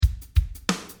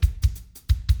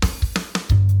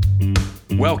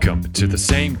Welcome to the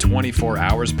Same 24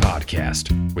 Hours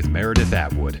podcast with Meredith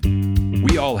Atwood.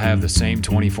 We all have the same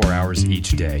 24 hours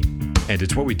each day, and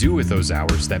it's what we do with those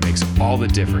hours that makes all the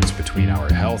difference between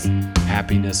our health,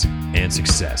 happiness, and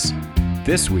success.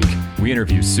 This week, we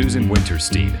interview Susan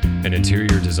Wintersteen, an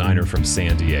interior designer from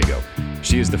San Diego.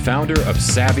 She is the founder of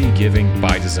Savvy Giving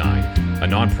by Design, a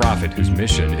nonprofit whose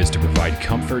mission is to provide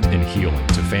comfort and healing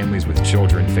to families with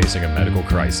children facing a medical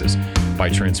crisis by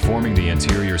transforming the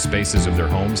interior spaces of their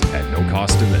homes at no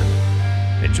cost to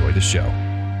them. Enjoy the show.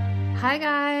 Hi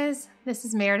guys, this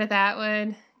is Meredith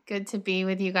Atwood. Good to be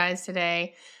with you guys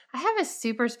today. I have a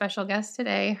super special guest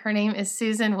today. Her name is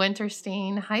Susan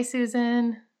Wintersteen. Hi,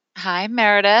 Susan. Hi,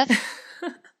 Meredith.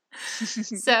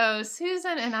 So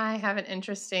Susan and I have an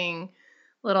interesting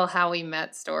little how we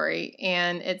met story,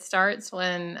 and it starts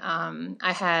when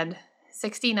I had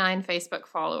 69 Facebook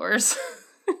followers,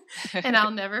 and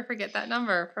I'll never forget that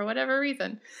number for whatever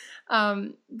reason.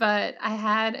 But I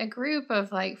had a group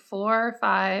of like 4 or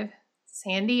 5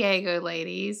 San Diego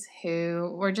ladies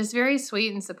who were just very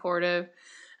sweet and supportive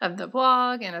of the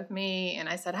blog and of me. And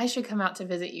I said, I should come out to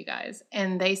visit you guys.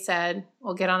 And they said,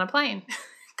 well, get on a plane,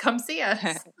 come see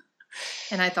us.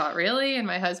 And I thought, really? And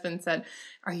my husband said,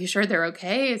 are you sure they're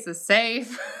okay? Is this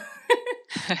safe?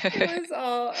 It was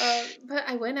all, but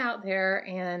I went out there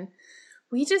and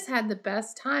we just had the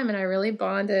best time. And I really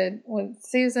bonded with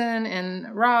Susan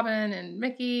and Robin and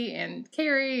Mickey and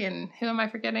Carrie. And who am I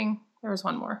forgetting? There was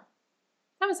one more.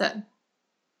 That was it.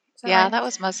 So that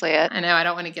was mostly it. I know, I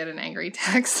don't want to get an angry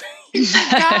text. You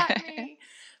got me.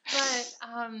 But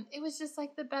it was just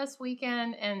like the best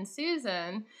weekend. And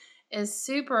Susan is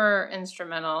super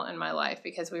instrumental in my life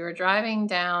because we were driving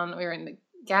down, we were in the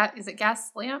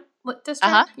Gaslamp district?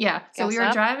 Uh-huh. Yeah. So we were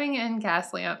Gaslamp. driving in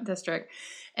Gaslamp district,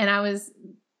 and I was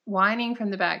whining from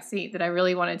the back seat that I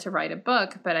really wanted to write a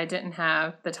book, but I didn't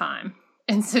have the time.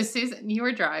 And so Susan, you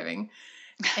were driving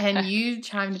and you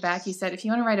chimed back, you said, if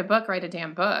you want to write a book, write a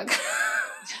damn book.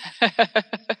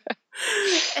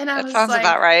 And I was sounds like,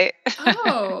 about right.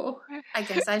 Oh, I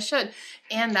guess I should.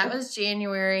 And that was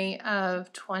January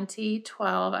of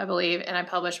 2012, I believe. And I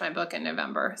published my book in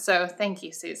November. So thank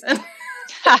you, Susan.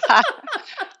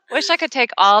 Wish I could take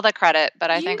all the credit,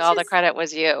 but I think all the credit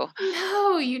was you.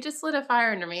 No, you just lit a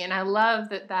fire under me. And I love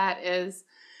that that is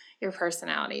your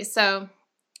personality. So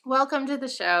welcome to the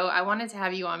show. I wanted to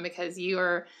have you on because you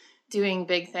are doing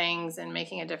big things and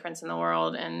making a difference in the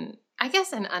world. And I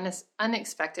guess in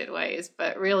unexpected ways,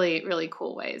 but really, really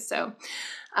cool ways. So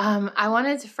I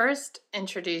wanted to first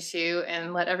introduce you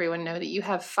and let everyone know that you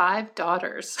have 5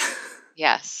 daughters.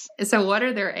 Yes. So what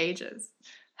are their ages?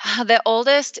 The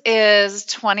oldest is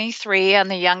 23 and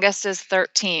the youngest is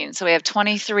 13. So we have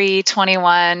 23,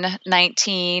 21,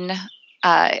 19,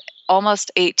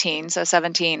 almost 18, so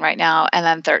 17 right now, and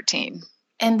then 13.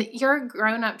 And your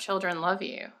grown-up children love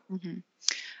you. Mm-hmm.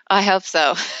 I hope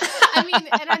so. I mean,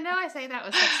 and I know I say that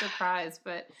with such surprise,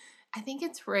 but I think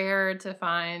it's rare to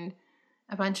find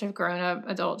a bunch of grown-up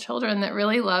adult children that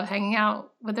really love hanging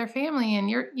out with their family. And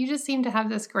you just seem to have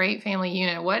this great family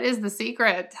unit. What is the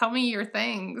secret? Tell me your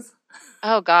things.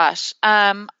 Oh gosh.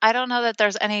 I don't know that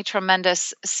there's any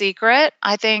tremendous secret.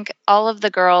 I think all of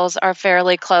the girls are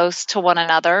fairly close to one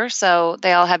another, so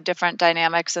they all have different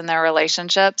dynamics in their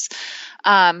relationships.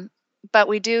 But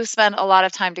we do spend a lot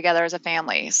of time together as a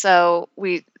family. So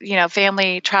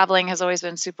family traveling has always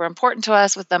been super important to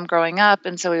us with them growing up.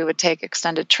 And so we would take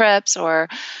extended trips or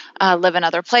live in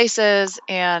other places.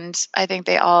 And I think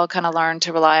they all kind of learn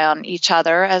to rely on each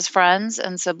other as friends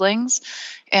and siblings.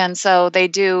 And so they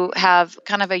do have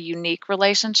kind of a unique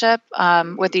relationship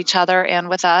with each other and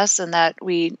with us, and that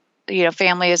we,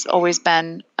 family has always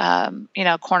been,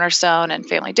 cornerstone and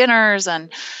family dinners and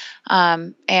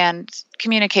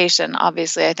communication.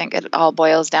 Obviously, I think it all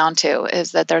boils down to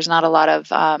is that there's not a lot of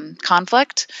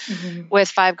conflict. Mm-hmm. With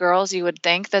 5 girls, you would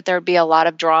think that there'd be a lot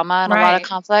of drama and a lot of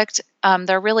conflict.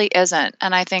 There really isn't.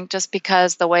 And I think just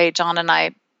because the way John and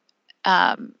I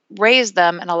raised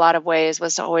them in a lot of ways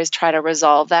was to always try to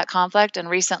resolve that conflict. And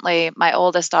recently, my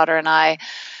oldest daughter and I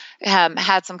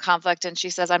had some conflict, and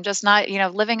she says, I'm just not,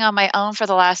 living on my own for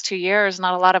the last 2 years.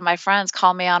 Not a lot of my friends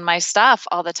call me on my stuff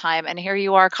all the time. And here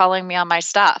you are calling me on my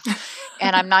stuff.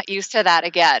 And I'm not used to that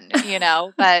again,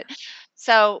 but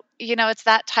so, it's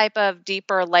that type of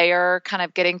deeper layer, kind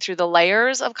of getting through the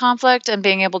layers of conflict and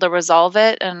being able to resolve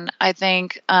it. And I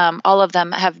think all of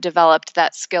them have developed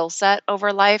that skill set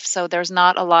over life. So there's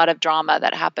not a lot of drama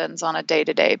that happens on a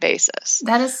day-to-day basis.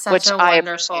 That is such a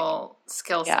wonderful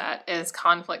skill set, is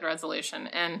conflict resolution.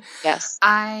 And yes,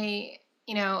 I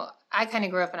kind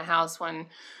of grew up in a house when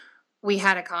we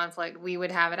had a conflict, we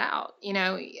would have it out.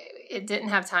 it didn't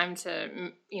have time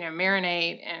to,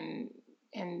 marinate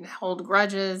and hold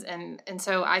grudges. And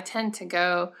so I tend to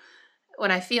go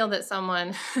when I feel that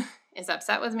someone is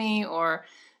upset with me or,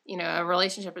 a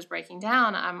relationship is breaking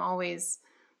down. I'm always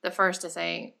the first to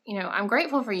say, I'm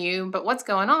grateful for you, but what's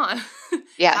going on?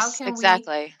 Yes,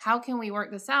 exactly. How can we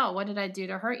work this out? What did I do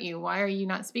to hurt you? Why are you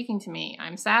not speaking to me?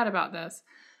 I'm sad about this.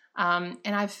 And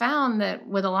I've found that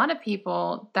with a lot of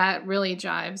people, that really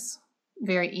jives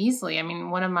very easily. I mean,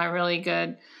 one of my really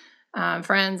good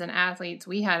friends and athletes,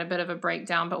 we had a bit of a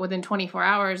breakdown, but within 24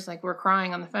 hours, like we're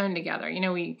crying on the phone together.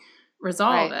 We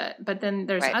resolve it. But then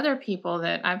there's other people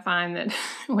that I find that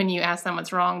when you ask them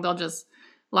what's wrong, they'll just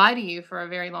lie to you for a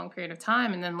very long period of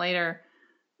time and then later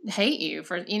hate you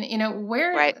for,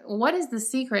 what is the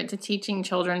secret to teaching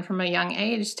children from a young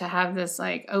age to have this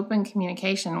like open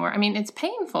communication where, it's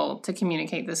painful to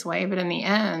communicate this way, but in the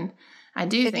end, I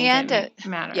do think it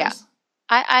matters. Yeah.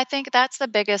 I think that's the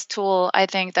biggest tool I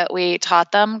think that we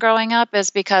taught them growing up is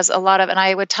because and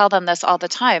I would tell them this all the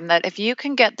time, that if you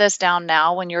can get this down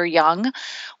now when you're young,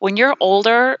 when you're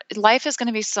older, life is going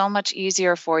to be so much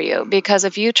easier for you, because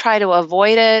if you try to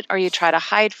avoid it or you try to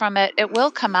hide from it, it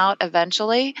will come out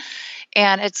eventually.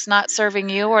 And it's not serving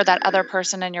you or that other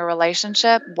person in your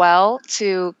relationship well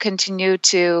to continue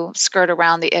to skirt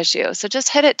around the issue. So just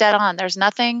hit it dead on. There's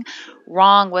nothing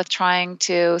wrong with trying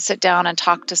to sit down and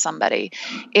talk to somebody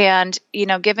and,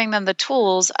 giving them the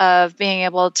tools of being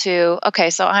able to, okay,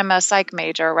 so I'm a psych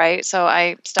major, right? So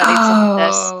I studied some of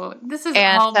this. Oh, this is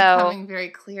all becoming very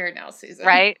clear now, Susan.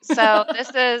 Right. So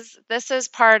this is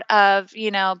part of,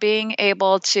 being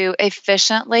able to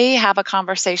efficiently have a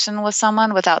conversation with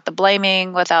someone without the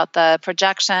blaming, without the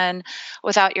projection,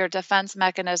 without your defense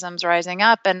mechanisms rising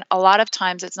up. And a lot of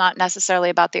times it's not necessarily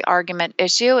about the argument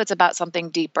issue, it's about something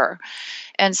deeper.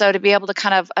 And so to be able to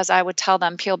kind of, as I would tell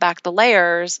them, peel back the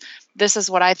layers, this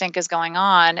is what I think is going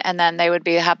on. And then they would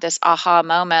have this aha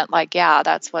moment, like, yeah,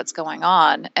 that's what's going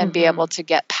on, and be able to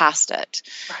get past it.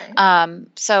 Right.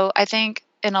 So I think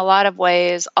in a lot of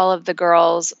ways, all of the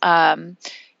girls, a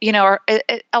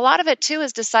lot of it too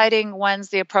is deciding when's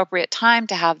the appropriate time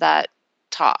to have that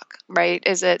talk, right?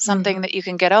 Is it something that you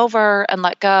can get over and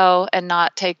let go and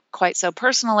not take quite so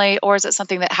personally, or is it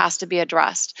something that has to be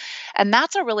addressed? And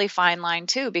that's a really fine line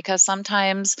too, because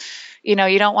sometimes, you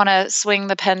don't want to swing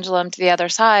the pendulum to the other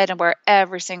side and where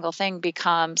every single thing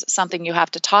becomes something you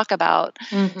have to talk about.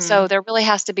 So there really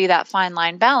has to be that fine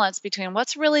line balance between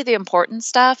what's really the important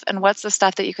stuff and what's the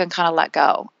stuff that you can kind of let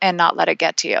go and not let it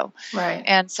get to you. Right.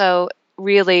 And so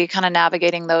really kind of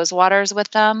navigating those waters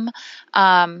with them,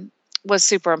 was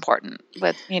super important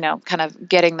with, kind of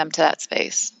getting them to that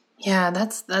space. Yeah,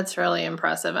 that's really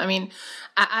impressive.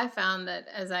 I found that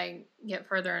as I get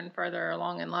further and further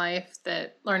along in life,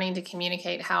 that learning to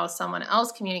communicate how someone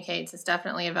else communicates is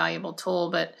definitely a valuable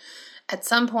tool. But at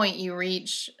some point you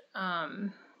reach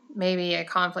maybe a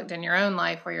conflict in your own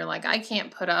life where you're like, I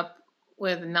can't put up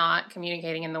with not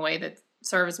communicating in the way that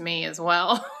serves me as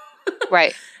well.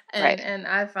 Right. And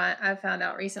I found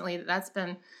out recently that that's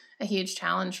been a huge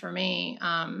challenge for me.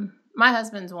 My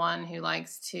husband's one who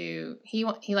likes to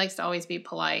always be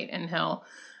polite, and he'll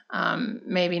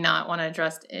maybe not want to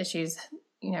address issues,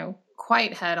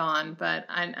 quite head on. But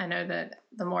I know that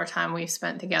the more time we've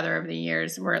spent together over the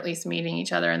years, we're at least meeting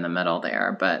each other in the middle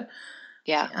there. But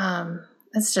yeah,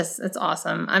 it's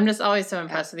awesome. I'm just always so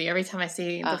impressed with you. Every time I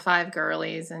see the 5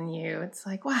 girlies and you, it's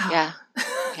like, wow.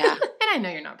 Yeah. I know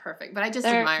you're not perfect, but I just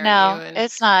admire you. No,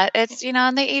 it's not. It's,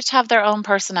 and they each have their own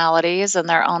personalities and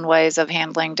their own ways of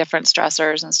handling different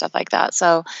stressors and stuff like that.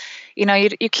 So,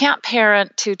 you can't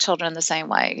parent 2 children the same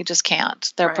way. You just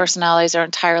can't. Their personalities are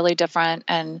entirely different,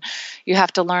 and you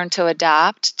have to learn to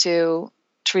adapt to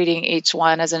treating each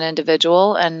one as an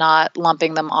individual and not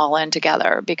lumping them all in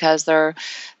together, because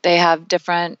they have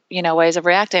different, ways of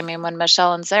reacting. When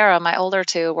Michelle and Sarah, my older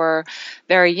 2, were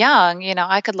very young,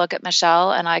 I could look at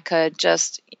Michelle and I could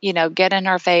just, get in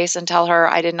her face and tell her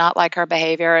I did not like her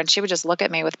behavior. And she would just look at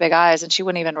me with big eyes and she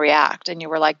wouldn't even react. And you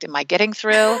were like, am I getting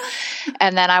through?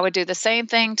 And then I would do the same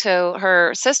thing to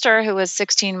her sister, who was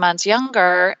 16 months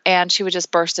younger, and she would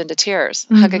just burst into tears.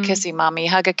 Hug a kissy, mommy,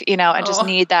 and just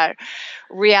need that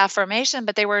reaffirmation.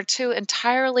 But they were 2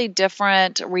 entirely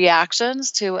different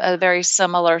reactions to a very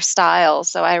similar style.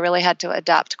 So I really had to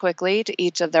adapt quickly to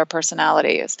each of their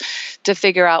personalities to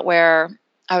figure out where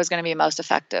I was going to be most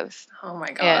effective. Oh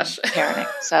my gosh. In parenting.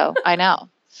 So I know.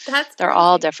 They're crazy.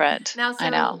 all different. Now, so I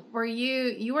know. Were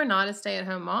you were not a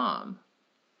stay-at-home mom?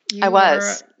 I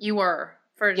was. You were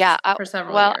for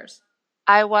several years.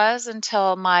 I was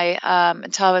until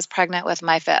I was pregnant with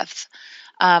my 5th.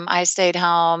 I stayed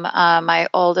home. My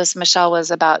oldest, Michelle,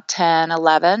 was about 10,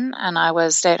 11, and I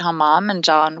was stay-at-home mom, and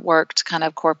John worked kind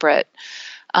of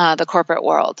the corporate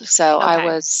world. So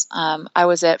Okay. I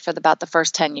was it for about the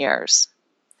first 10 years.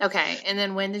 Okay. And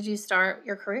then when did you start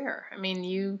your career? I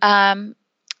mean,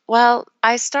 Well,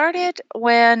 I started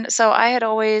so I had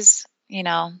always,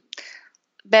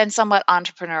 been somewhat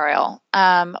entrepreneurial.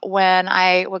 When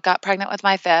I got pregnant with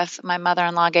my fifth, my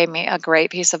mother-in-law gave me a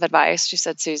great piece of advice. She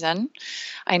said, "Susan,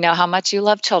 I know how much you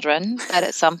love children, but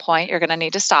at some point you're going to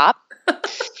need to stop."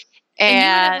 And you would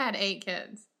have had 8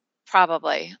 kids.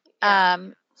 Probably. Yeah.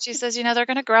 She says, they're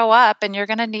going to grow up and you're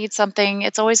going to need something.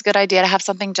 It's always a good idea to have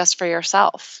something just for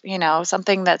yourself,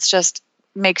 something that's just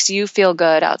makes you feel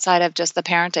good outside of just the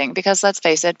parenting. Because let's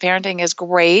face it, parenting is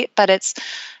great, but it's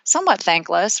somewhat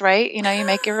thankless, right? You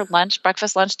make your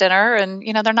breakfast, lunch, dinner, and,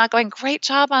 they're not going, "Great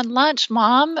job on lunch,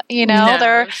 Mom."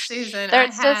 No, Susan, I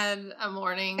had a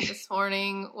morning this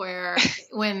morning where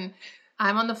when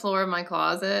I'm on the floor of my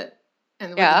closet,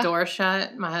 and with the door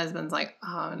shut, my husband's like,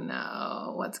 "Oh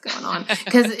no, what's going on?"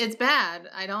 Because it's bad.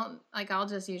 I'll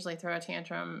just usually throw a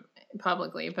tantrum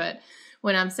publicly, but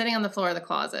when I'm sitting on the floor of the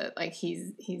closet, like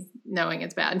he's knowing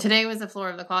it's bad. And today was the floor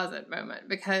of the closet moment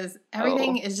because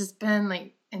everything has just been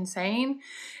like insane.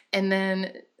 And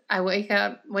then I wake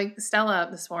Stella up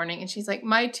this morning and she's like,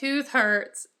 "My tooth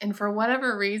hurts." And for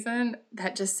whatever reason,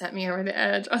 that just set me over the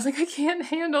edge. I was like, I can't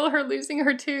handle her losing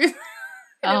her tooth.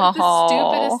 And it was the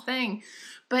stupidest thing.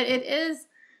 But it is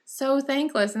so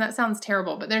thankless. And that sounds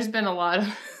terrible, but there's been a lot of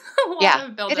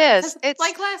buildup. It is. It's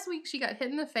like last week she got hit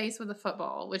in the face with a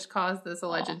football, which caused this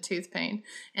alleged tooth pain.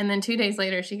 And then 2 days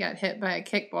later she got hit by a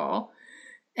kickball.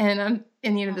 And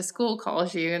the school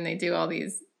calls you and they do all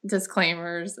these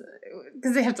disclaimers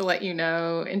because they have to let you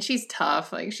know. And she's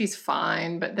tough, like she's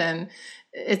fine, but then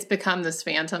it's become this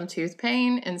phantom tooth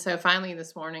pain. And so finally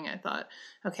this morning I thought,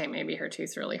 okay, maybe her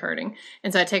tooth's really hurting.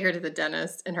 And so I take her to the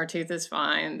dentist and her tooth is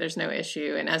fine. There's no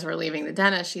issue. And as we're leaving the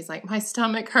dentist, she's like, "My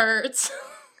stomach hurts."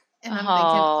 And I'm thinking,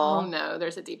 oh no,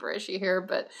 there's a deeper issue here.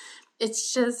 But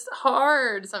it's just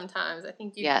hard sometimes. I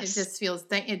think it just feels,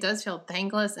 it does feel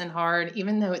thankless and hard,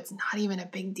 even though it's not even a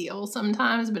big deal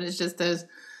sometimes, but it's just those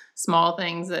small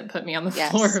things that put me on the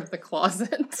floor of the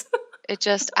closet. It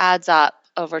just adds up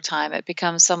over time. It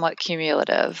becomes somewhat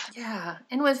cumulative. Yeah.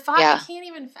 And with 5, I can't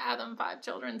even fathom 5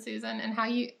 children, Susan, and how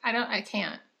I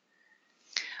can't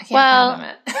fathom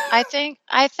it. I think,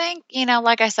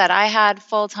 like I said, I had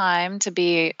full time to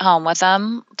be home with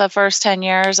them the first 10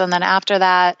 years. And then after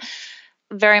that,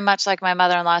 very much like my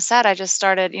mother-in-law said, I just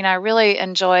started, I really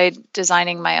enjoyed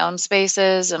designing my own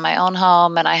spaces and my own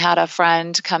home. And I had a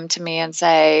friend come to me and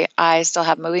say, "I still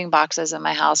have moving boxes in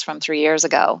my house from 3 years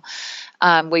ago.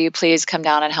 Will you please come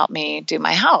down and help me do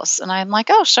my house?" And I'm like,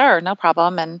 "Oh, sure, no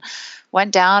problem." And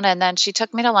went down, and then she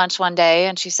took me to lunch one day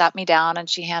and she sat me down and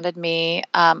she handed me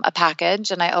a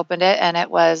package, and I opened it and it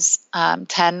was 10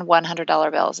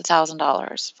 $100 bills,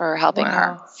 $1,000 for helping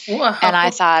her. Wow. And I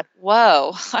thought,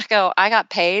 whoa, I got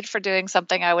paid for doing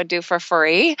something I would do for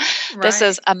free. Right. This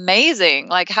is amazing.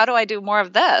 Like, how do I do more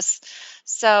of this?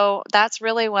 So that's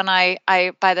really when I,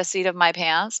 by the seat of my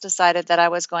pants, decided that I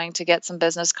was going to get some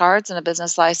business cards and a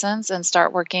business license and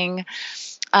start working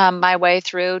my way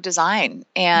through design.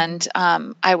 And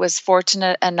I was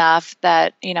fortunate enough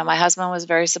that, my husband was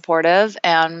very supportive,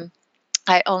 and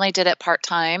I only did it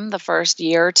part-time the first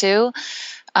year or two,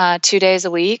 2 days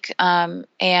a week, and,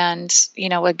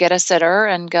 would get a sitter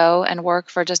and go and work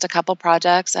for just a couple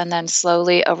projects. And then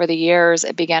slowly over the years,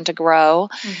 it began to grow,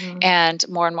 and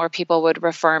more people would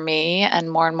refer me,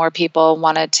 and more people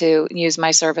wanted to use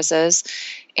my services.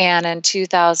 And in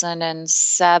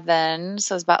 2007,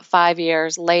 so it was about 5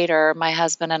 years later, my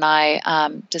husband and I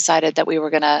decided that we were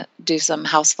going to do some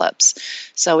house flips.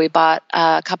 So we bought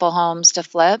a couple homes to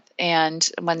flip. And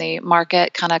when the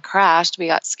market kind of crashed, we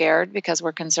got scared because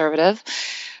we're conservative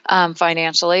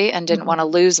financially and didn't want to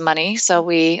lose money. So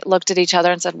we looked at each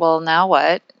other and said, "Well, now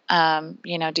what?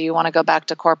 Do you want to go back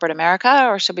to corporate America,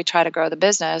 or should we try to grow the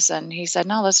business?" And he said,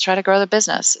 "No, let's try to grow the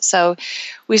business." So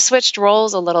we switched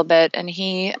roles a little bit, and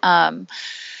he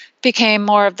became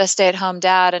more of the stay-at-home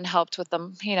dad and helped with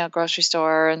the, grocery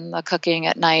store and the cooking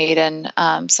at night, and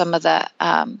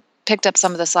picked up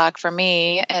some of the slack for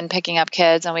me and picking up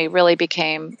kids. And we really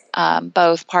became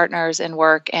both partners in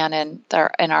work and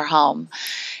in our home.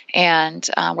 And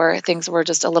where things were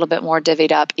just a little bit more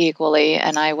divvied up equally.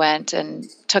 And I went and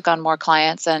took on more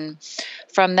clients. And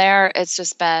from there, it's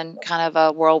just been kind of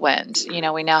a whirlwind.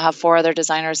 We now have 4 other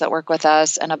designers that work with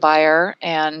us and a buyer.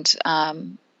 And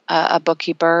a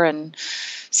bookkeeper. And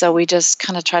so we just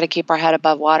kind of try to keep our head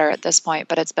above water at this point.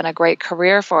 But it's been a great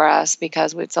career for us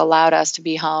because it's allowed us to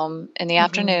be home in the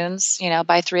afternoons,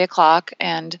 by 3:00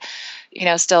 and,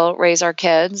 still raise our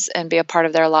kids and be a part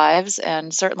of their lives.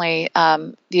 And certainly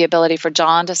the ability for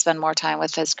John to spend more time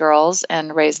with his girls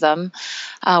and raise them,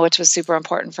 which was super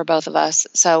important for both of us.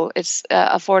 So it's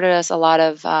afforded us a lot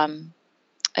of,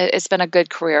 it's been a good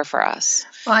career for us.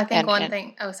 Well, I think one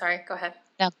thing, sorry, go ahead.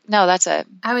 No, that's it.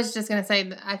 I was just going to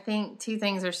say, I think two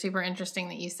things are super interesting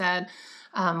that you said.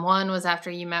 One was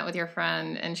after you met with your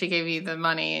friend and she gave you the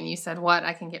money and you said, "What?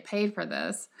 I can get paid for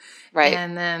this." Right.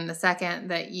 And then the second,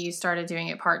 that you started doing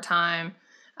it part-time,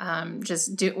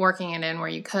 just working it in where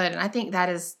you could. And I think that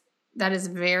is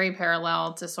very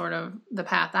parallel to sort of the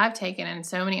path I've taken, and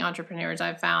so many entrepreneurs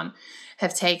I've found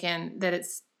have taken, that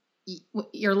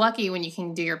you're lucky when you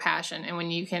can do your passion and when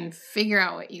you can figure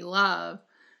out what you love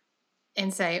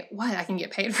and say, "What? I can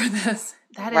get paid for this."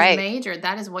 That is major.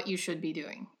 That is what you should be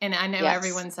doing. And I know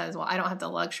everyone says, "Well, I don't have the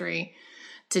luxury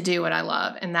to do what I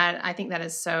love." And I think that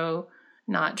is so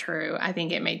not true. I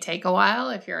think it may take a while.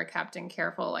 If you're a Captain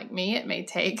Careful like me, it may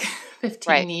take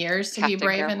 15 years to be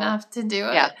brave enough to do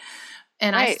it. Yeah.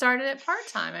 And I started it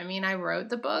part-time. I mean, I wrote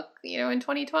the book, in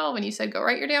 2012 when you said, "Go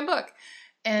write your damn book."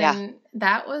 And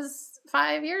that was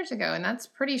 5 years ago. And that's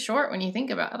pretty short when you think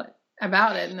about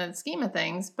it in the scheme of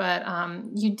things. But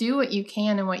you do what you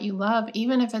can and what you love,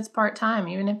 even if it's part-time,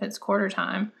 even if it's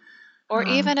quarter-time. Or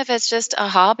even if it's just a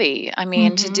hobby. I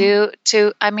mean,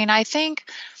 I think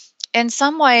in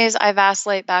some ways I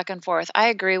vacillate back and forth. I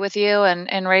agree with you. And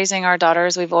in raising our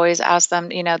daughters, we've always asked them,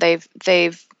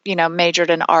 they've majored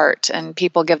in art, and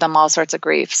people give them all sorts of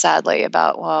grief, sadly,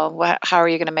 about, well, how are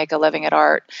you going to make a living at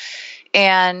art?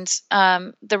 And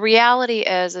the reality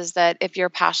is that if you're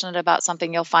passionate about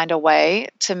something, you'll find a way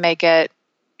to make it,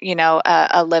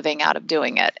 a living out of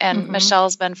doing it. And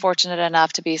Michelle's been fortunate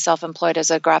enough to be self-employed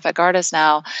as a graphic artist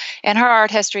now, and her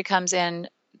art history comes in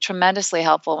tremendously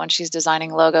helpful when she's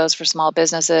designing logos for small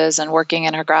businesses and working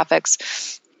in her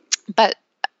graphics. But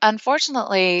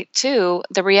unfortunately, too,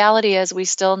 the reality is we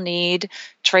still need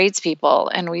tradespeople,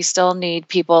 and we still need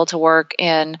people to work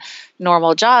in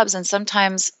normal jobs. And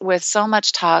sometimes with so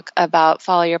much talk about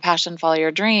follow your passion, follow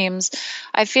your dreams,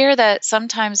 I fear that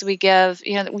sometimes we give,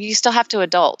 you still have to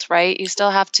adult, right? You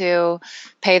still have to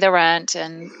pay the rent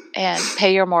and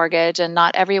pay your mortgage. And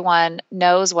not everyone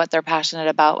knows what they're passionate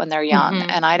about when they're young.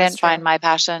 And I didn't find my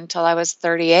passion till I was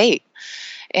 38.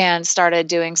 And started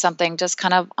doing something just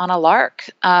kind of on a lark,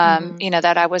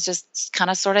 that I was just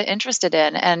kind of sort of interested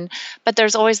in. But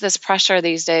there's always this pressure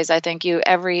these days. I think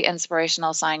every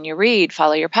inspirational sign you read,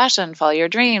 follow your passion, follow your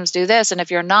dreams, do this. And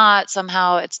if you're not,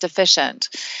 somehow it's deficient.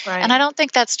 Right. And I don't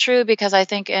think that's true, because I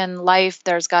think in life,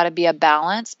 there's got to be a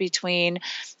balance between,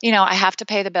 I have to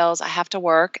pay the bills, I have to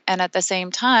work. And at the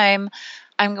same time,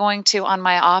 I'm going to, on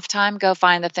my off time, go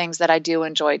find the things that I do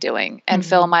enjoy doing and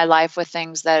fill my life with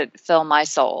things that fill my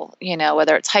soul,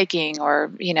 whether it's hiking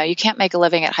or, you can't make a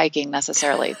living at hiking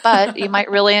necessarily, but you might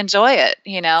really enjoy it,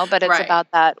 but it's about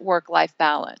that work-life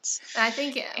balance. I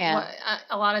think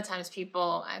a lot of times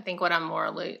people, I think what I'm more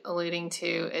alluding to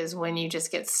is when you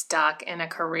just get stuck in a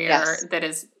career that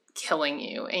is killing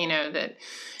you, that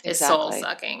is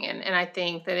soul-sucking. And I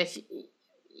think that if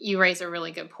you raise a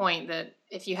really good point, that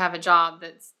if you have a job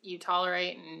that you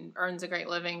tolerate and earns a great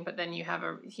living, but then you have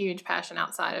a huge passion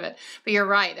outside of it. But you're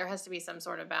right, there has to be some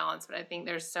sort of balance. But I think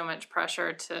there's so much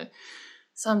pressure to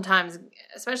sometimes,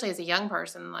 especially as a young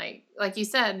person, like you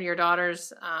said, your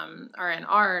daughters are in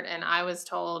art. And I was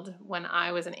told when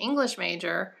I was an English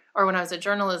major, or when I was a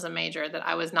journalism major, that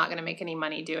I was not going to make any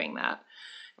money doing that.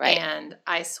 Right. And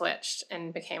I switched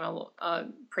and became a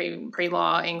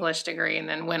pre-law English degree, and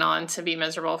then went on to be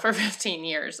miserable for 15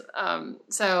 years.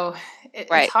 So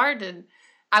it's hard to,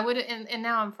 I would, and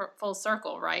now I'm full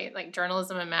circle, right? Like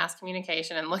journalism and mass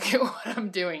communication, and look at what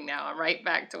I'm doing now. I'm right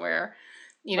back to where,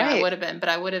 I would have been, but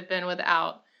I would have been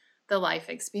without the life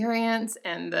experience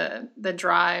and the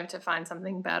drive to find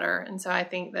something better. And so I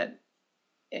think that,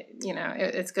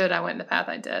 it's good I went the path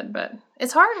I did, but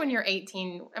it's hard when you're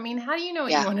 18. I mean, how do you know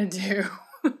what you want to do?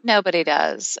 Nobody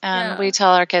does. And we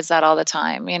tell our kids that all the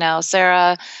time.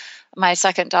 Sarah, my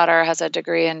second daughter, has a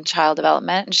degree in child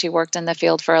development, and she worked in the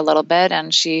field for a little bit,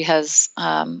 and she has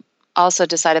also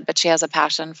decided that she has a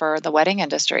passion for the wedding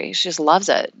industry. She just loves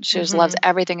it. She just loves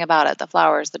everything about it, the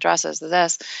flowers, the dresses, the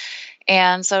this.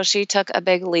 And so she took a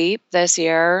big leap this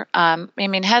year,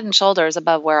 head and shoulders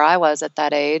above where I was at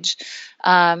that age,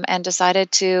 and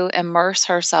decided to immerse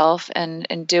herself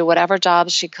and do whatever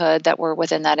jobs she could that were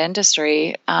within that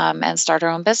industry, and start her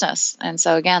own business. And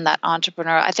so again, that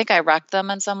entrepreneur, I think I wrecked them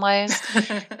in some ways,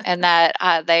 and that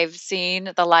they've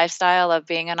seen the lifestyle of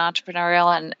being an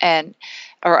entrepreneurial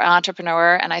or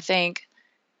entrepreneur. And I think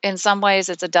in some ways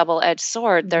it's a double-edged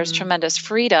sword. There's tremendous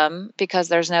freedom because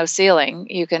there's no ceiling.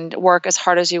 You can work as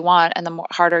hard as you want, and the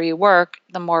harder you work,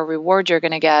 the more reward you're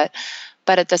going to get.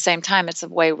 But at the same time, it's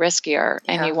way riskier,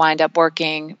 and you wind up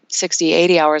working 60,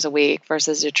 80 hours a week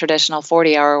versus a traditional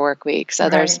 40-hour work week. So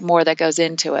there's more that goes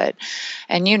into it.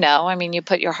 And you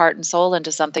put your heart and soul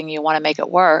into something, you want to make it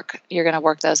work, you're going to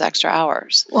work those extra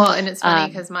hours. Well, and it's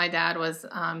funny because my dad was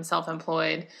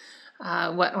self-employed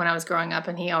when I was growing up,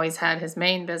 and he always had his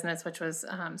main business, which was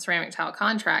ceramic tile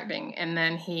contracting, and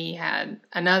then he had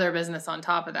another business on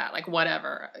top of that, like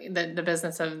whatever the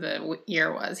business of the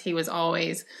year was. He was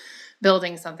always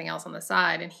building something else on the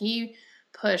side, and he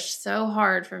pushed so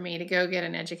hard for me to go get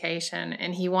an education,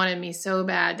 and he wanted me so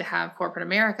bad to have corporate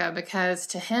America, because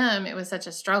to him it was such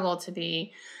a struggle to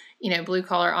be, blue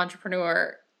collar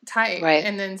entrepreneur type. Right.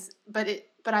 And then,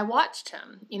 but I watched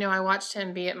him, I watched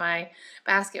him be at my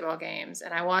basketball games,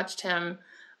 and I watched him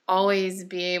always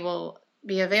be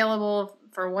available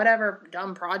for whatever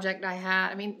dumb project I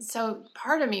had. So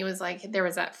part of me was like, there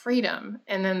was that freedom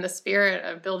and then the spirit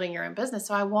of building your own business.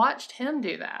 So I watched him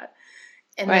do that.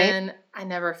 And then I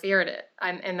never feared it.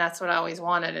 And that's what I always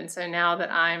wanted. And so now that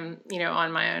I'm,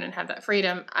 on my own and have that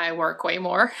freedom, I work way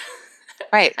more.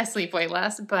 Right. I sleep way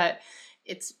less, but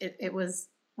it was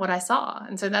what I saw.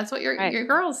 And so that's what your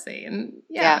girls see. And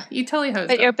you totally host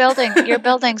But them. you're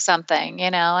building something,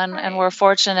 and we're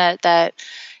fortunate that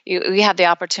we have the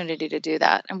opportunity to do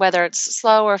that. And whether it's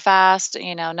slow or fast,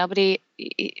 I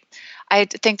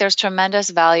think there's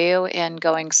tremendous value in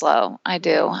going slow. I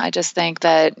do. I just think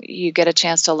that you get a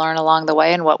chance to learn along the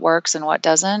way and what works and what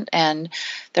doesn't, and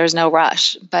there's no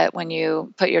rush. But when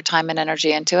you put your time and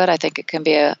energy into it, I think it can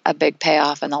be a big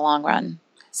payoff in the long run.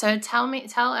 So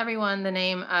tell everyone the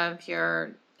name of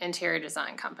your interior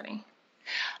design company.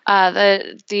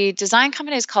 The design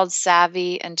company is called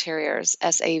Savvy Interiors,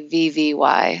 Savvy,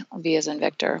 V as in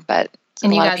Victor, but a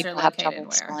lot of people have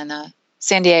trouble spelling that.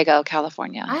 San Diego,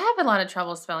 California. I have a lot of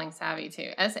trouble spelling savvy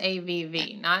too.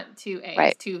 Savv, not two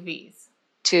A's, two V's.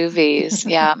 Two V's,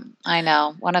 yeah, I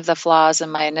know. One of the flaws in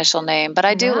my initial name, but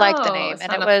I do like the name,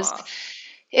 and it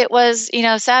was,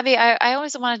 savvy. I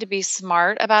always wanted to be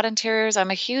smart about interiors.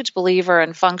 I'm a huge believer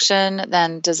in function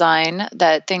than design,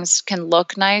 that things can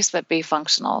look nice but be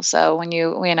functional. So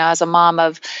when as a mom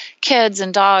of kids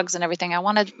and dogs and everything, I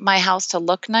wanted my house to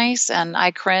look nice. And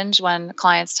I cringe when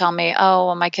clients tell me, oh,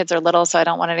 well, my kids are little, so I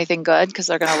don't want anything good because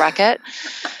they're going to wreck it.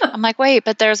 I'm like, wait,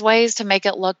 but there's ways to make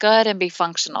it look good and be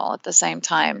functional at the same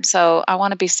time. So I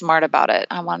want to be smart about it.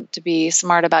 I want to be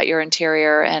smart about your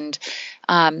interior and,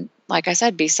 like I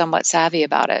said, be somewhat savvy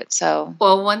about it. So,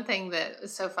 well, one thing that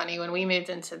was so funny when we moved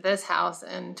into this house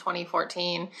in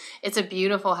 2014, it's a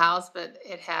beautiful house, but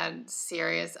it had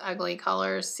serious, ugly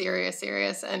colors, serious.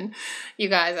 And you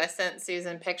guys, I sent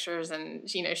Susan pictures, and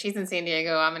she's in San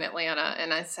Diego, I'm in Atlanta,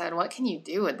 and I said, "What can you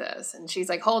do with this?" And she's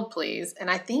like, "Hold, please." And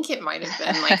I think it might have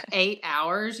been like 8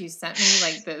 hours. You sent me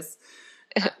like this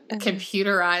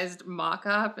computerized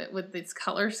mock-up with this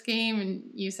color scheme, and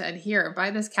you said, "Here, buy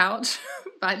this couch,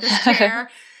 buy this chair."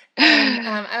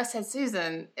 And I said,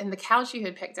 "Susan," and the couch you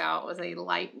had picked out was a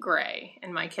light gray,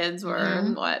 and my kids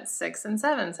were 6 and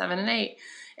 7 and 8,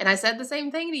 and I said the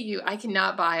same thing to you. I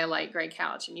cannot buy a light gray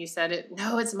couch, and you said,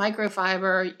 "No, it's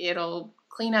microfiber, it'll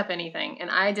clean up anything,"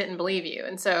 and I didn't believe you.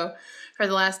 And so for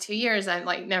the last 2 years, I've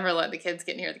never let the kids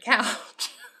get near the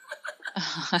couch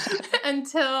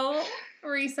until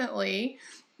recently.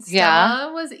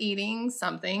 Stella was eating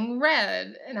something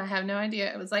red, and I have no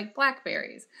idea. It was like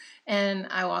blackberries. And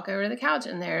I walk over to the couch,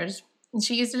 and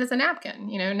she used it as a napkin.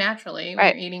 Naturally,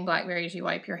 when you're eating blackberries, you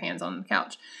wipe your hands on the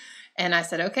couch. And I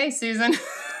said, "Okay, Susan,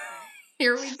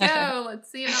 here we go.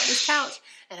 Let's see about this couch."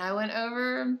 And I went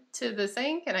over to the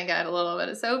sink, and I got a little bit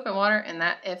of soap and water, and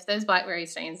if those blackberry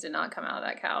stains did not come out of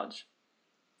that couch.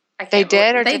 They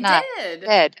did or did not? They did.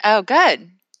 Did. Oh, good.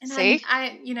 And See?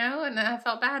 And I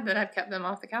felt bad that I've kept them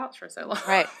off the couch for so long.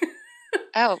 Right.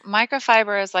 Oh,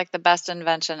 microfiber is like the best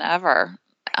invention ever.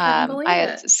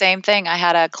 Same thing. I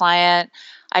had a client,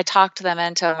 I talked them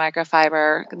into a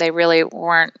microfiber. They really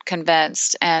weren't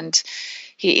convinced. And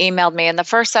he emailed me, and the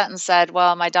first sentence said,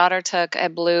 "Well, my daughter took a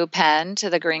blue pen to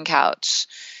the green couch."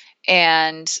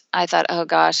 And I thought, oh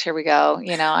gosh, here we go.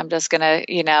 I'm just going to,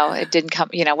 it didn't come,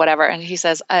 whatever. And he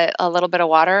says, a little bit of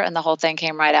water and the whole thing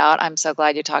came right out. I'm so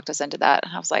glad you talked us into that.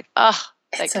 And I was like, oh,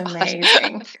 it's thank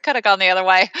amazing. God. Could have gone the other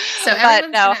way. So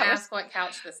everyone's going to ask what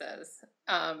couch this is.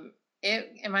 Am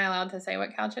I allowed to say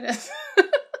what couch it is?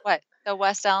 What? The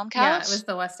West Elm couch? Yeah, it was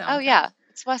the West Elm couch. Yeah.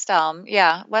 It's West Elm.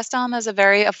 Yeah. West Elm is a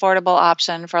very affordable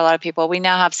option for a lot of people. We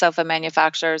now have sofa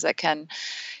manufacturers that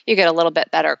you get a little bit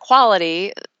better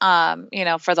quality,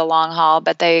 for the long haul,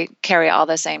 but they carry all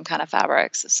the same kind of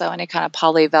fabrics. So any kind of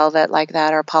poly velvet like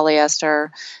that or polyester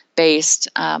based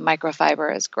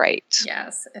microfiber is great.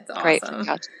 Yes, it's awesome. Great for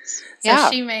couches. So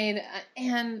she made,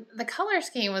 and the color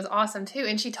scheme was awesome too.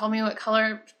 And she told me what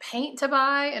color paint to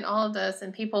buy and all of this.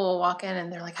 And people will walk in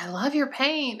and they're like, I love your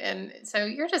paint. And so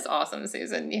you're just awesome,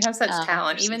 Susan. You have such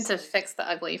talent, even to fix the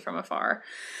ugly from afar.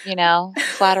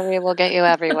 Flattery will get you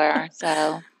everywhere.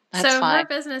 So that's fine. Her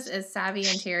business is Savvy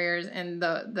Interiors. And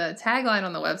the tagline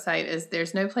on the website is,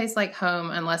 there's no place like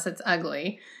home unless it's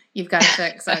ugly. You've got to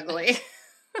fix ugly.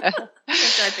 Which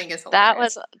I think is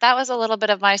hilarious. That was a little bit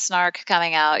of my snark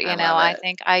coming out. I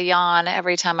think I yawn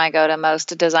every time I go to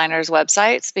most designers'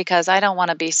 websites because I don't want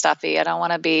to be stuffy. I don't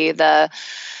want to be the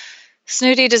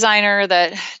snooty designer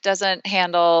that doesn't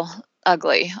handle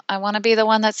ugly. I want to be the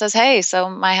one that says, hey, so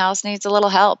my house needs a little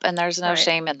help, and there's no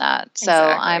shame in that. So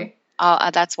exactly.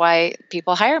 That's why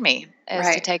people hire me,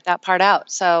 is to take that part out.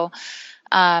 So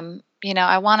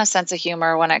I want a sense of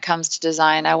humor when it comes to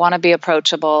design. I want to be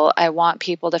approachable. I want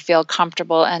people to feel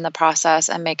comfortable in the process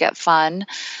and make it fun.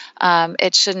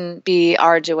 It shouldn't be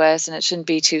arduous and it shouldn't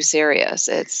be too serious.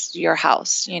 It's your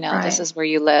house, this is where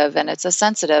you live, and it's a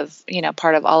sensitive,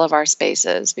 part of all of our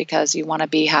spaces because you want to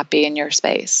be happy in your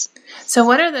space. So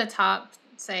what are the top,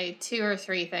 say, 2 or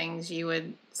 3 things you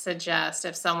would suggest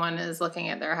if someone is looking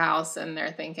at their house and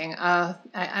they're thinking, oh,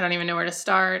 I don't even know where to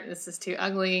start. This is too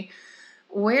ugly.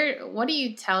 What do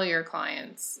you tell your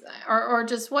clients, or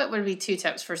just what would be 2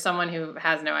 tips for someone who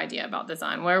has no idea about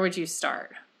design? Where would you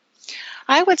start?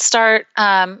 I would start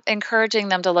encouraging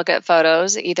them to look at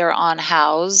photos, either on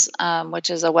Houzz, which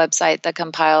is a website that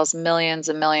compiles millions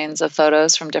and millions of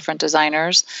photos from different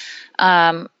designers,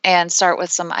 and start with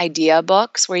some idea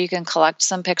books where you can collect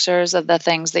some pictures of the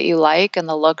things that you like and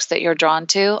the looks that you're drawn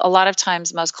to. A lot of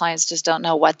times, most clients just don't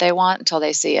know what they want until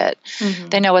they see it. Mm-hmm.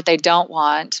 They know what they don't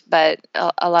want, but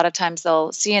a lot of times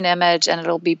they'll see an image and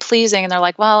it'll be pleasing, and they're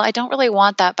like, well, I don't really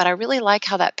want that, but I really like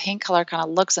how that paint color kind of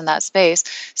looks in that space.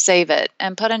 Save it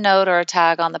and put a note or a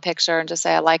tag on the picture and just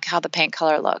say, I like how the paint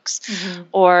color looks. Mm-hmm.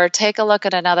 Or take a look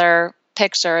at another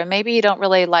picture, and maybe you don't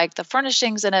really like the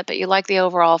furnishings in it, but you like the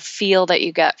overall feel that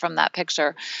you get from that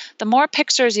picture. The more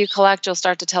pictures you collect, you'll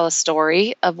start to tell a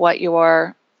story of what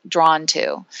you're drawn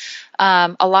to.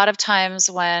 A lot of times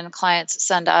when clients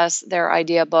send us their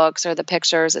idea books or the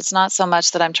pictures, it's not so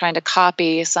much that I'm trying to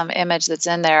copy some image that's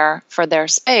in there for their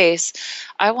space.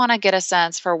 I want to get a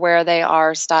sense for where they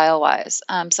are style-wise.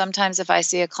 Sometimes if I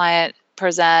see a client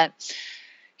present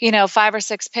 5 or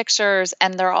 6 pictures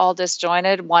and they're all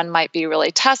disjointed, one might be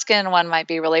really Tuscan, one might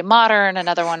be really modern,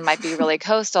 another one might be really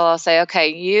coastal. I'll say, okay,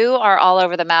 you are all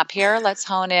over the map here. Let's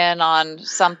hone in on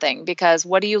something, because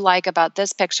what do you like about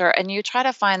this picture? And you try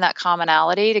to find that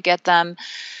commonality to get them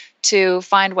to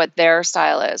find what their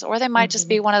style is. Or they might just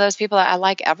be one of those people that I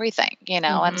like everything,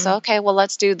 and so, okay, well,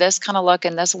 let's do this kind of look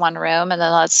in this one room, and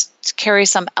then let's carry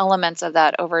some elements of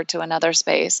that over to another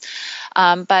space.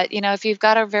 But, if you've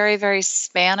got a very, very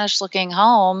Spanish looking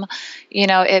home,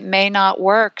 it may not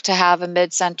work to have a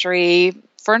mid-century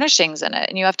furnishings in it.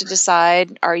 And you have to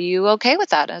decide, are you okay with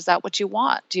that? Is that what you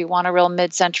want? Do you want a real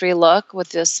mid-century look with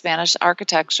this Spanish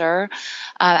architecture?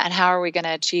 And how are we going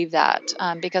to achieve that?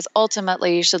 Because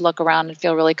ultimately you should look around and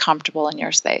feel really comfortable in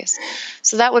your space.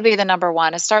 So that would be the number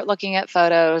one, is start looking at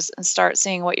photos and start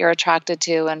seeing what you're attracted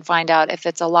to and find out if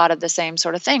it's a lot of the same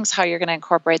sort of things, how you're going to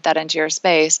incorporate that into your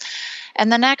space.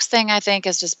 And the next thing I think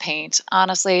is just paint.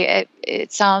 Honestly,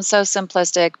 it sounds so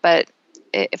simplistic, but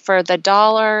for the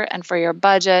dollar and for your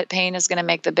budget, paint is going to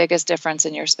make the biggest difference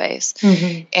in your space.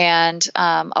 Mm-hmm. And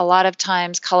a lot of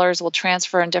times colors will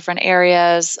transfer in different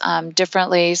areas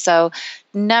differently. So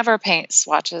never paint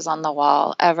swatches on the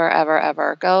wall, ever, ever,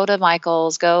 ever. Go to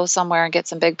Michael's, go somewhere and get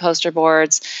some big poster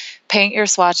boards. Paint your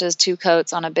swatches 2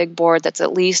 coats on a big board that's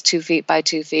at least 2 feet by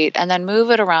 2 feet, and then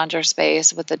move it around your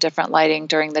space with the different lighting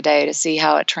during the day to see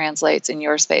how it translates in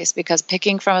your space. Because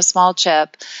picking from a small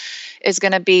chip is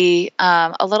going to be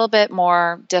a little bit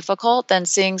more difficult than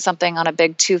seeing something on a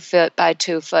big 2 foot by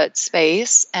 2 foot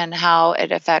space, and how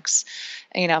it affects,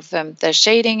 from the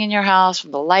shading in your house,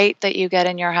 from the light that you get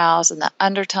in your house, and the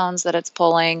undertones that it's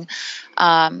pulling.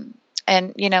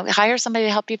 and, hire somebody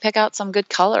to help you pick out some good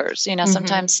colors.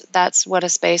 Sometimes that's what a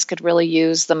space could really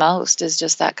use the most, is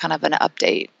just that kind of an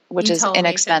update, which is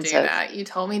inexpensive. You told me to do that. You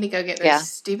told me to go get those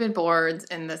stupid boards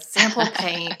and the sample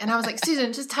paint. And I was like,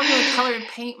 Susan, just tell me what color to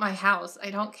paint my house.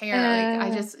 I don't care.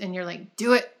 And you're like,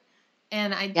 do it.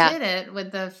 And I did it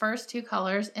with the first 2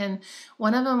 colors. And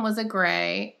one of them was a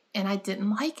gray, and I didn't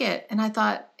like it. And I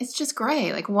thought, it's just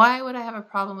gray. Like, why would I have a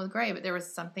problem with gray? But there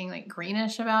was something like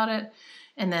greenish about it.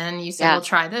 And then you said, well,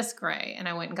 try this gray. And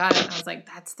I went and got it. And I was like,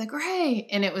 that's the gray.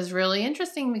 And it was really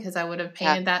interesting because I would have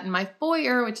painted that in my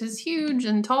foyer, which is huge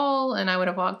and tall. And I would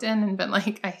have walked in and been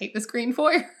like, I hate this green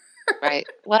foyer. Right.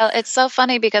 Well, it's so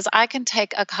funny because I can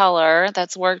take a color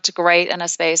that's worked great in a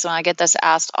space. When I get this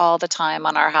asked all the time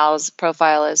on our house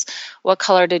profile is, what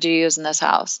color did you use in this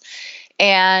house?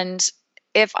 And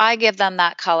if I give them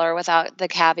that color without the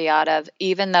caveat of,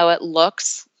 even though it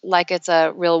looks like it's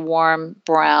a real warm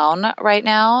brown right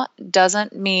now,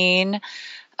 doesn't mean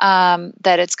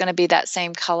that it's going to be that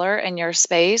same color in your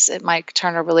space. It might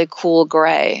turn a really cool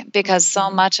gray, because so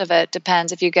much of it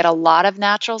depends. If you get a lot of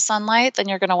natural sunlight, then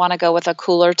you're going to want to go with a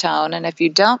cooler tone. And if you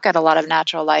don't get a lot of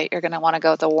natural light, you're going to want to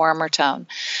go with a warmer tone.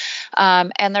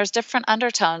 And there's different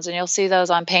undertones, and you'll see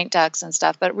those on paint decks and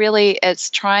stuff. But really,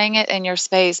 it's trying it in your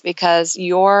space, because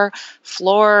your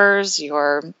floors,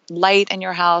 your light in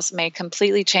your house may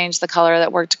completely change the color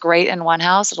that worked great in one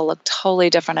house. It'll look totally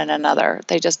different in another.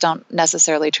 They just don't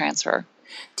necessarily transfer.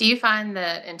 Do you find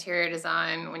that interior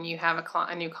design, when you have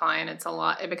a new client,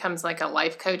 it becomes like a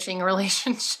life coaching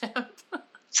relationship?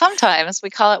 Sometimes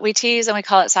we tease and we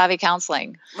call it savvy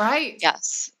counseling. Right.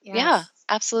 Yes. Yeah,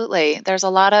 absolutely. There's a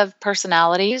lot of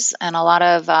personalities and a lot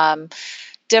of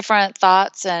different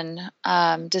thoughts and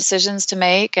decisions to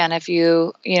make. And if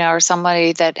you are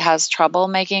somebody that has trouble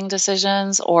making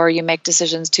decisions, or you make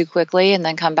decisions too quickly and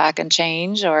then come back and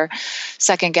change or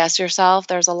second guess yourself,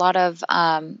 there's a lot of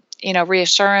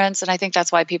reassurance. And I think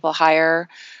that's why people hire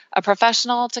a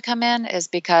professional to come in, is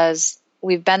because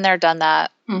we've been there, done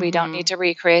that. We don't need to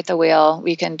recreate the wheel.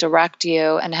 We can direct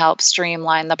you and help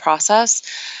streamline the process.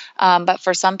 But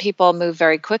for some people, move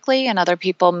very quickly, and other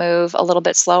people move a little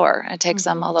bit slower. It takes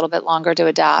them a little bit longer to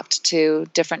adapt to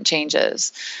different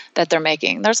changes that they're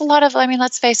making. There's a lot of,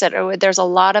 let's face it, there's a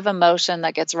lot of emotion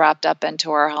that gets wrapped up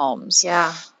into our homes.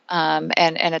 Yeah. And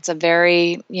it's a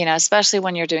very, especially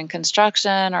when you're doing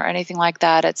construction or anything like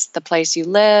that, it's the place you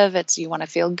live. You want to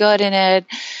feel good in it.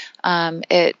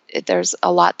 There's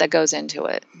a lot that goes into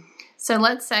it. So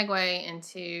let's segue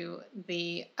into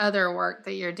the other work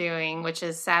that you're doing, which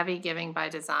is Savvy Giving by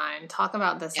Design. Talk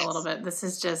about this a little bit. This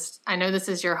is just, I know this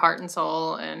is your heart and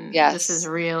soul, and this is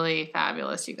really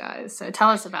fabulous, you guys. So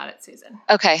tell us about it, Susan.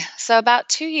 Okay. So about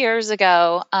 2 years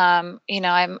ago, I'm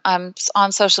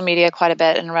on social media quite a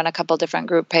bit and run a couple different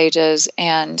group pages.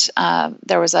 And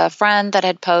there was a friend that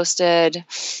had posted,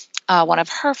 one of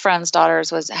her friend's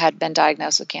daughters had been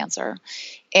diagnosed with cancer.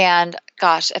 And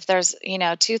gosh, if there's,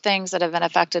 2 things that have been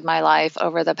affected my life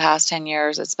over the past 10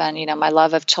 years, it's been, my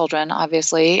love of children,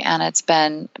 obviously, and it's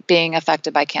been being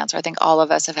affected by cancer. I think all of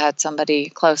us have had somebody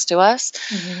close to us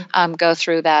go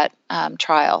through that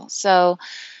trial. So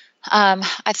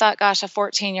I thought, gosh, a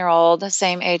 14-year-old, the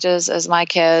same ages as my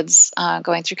kids,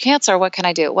 going through cancer, what can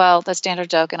I do? Well, the standard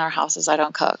joke in our house is I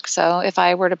don't cook. So if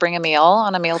I were to bring a meal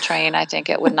on a meal train, I think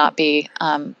it would not be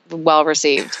well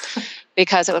received.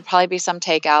 Because it would probably be some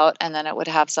takeout, and then it would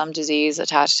have some disease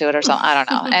attached to it or something. I don't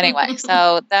know. Anyway,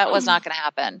 so that was not going to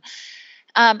happen.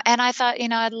 And I thought,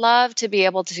 I'd love to be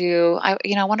able to, I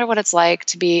wonder what it's like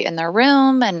to be in their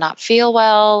room and not feel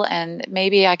well. And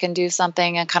maybe I can do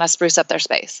something and kind of spruce up their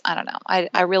space. I don't know.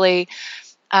 I really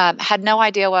had no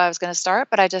idea where I was going to start,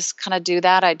 but I just kind of do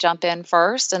that. I jump in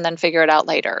first and then figure it out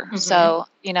later. So,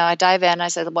 I dive in. I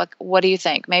said, what do you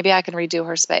think? Maybe I can redo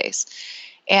her space.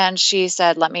 And she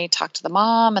said, let me talk to the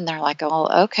mom. And they're like,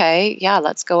 oh, okay, yeah,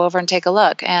 let's go over and take a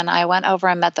look. And I went over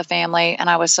and met the family, and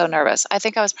I was so nervous. I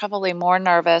think I was probably more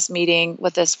nervous meeting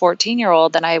with this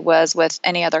 14-year-old than I was with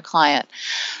any other client,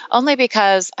 only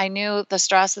because I knew the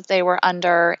stress that they were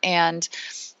under. And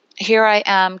here I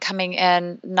am coming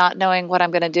in, not knowing what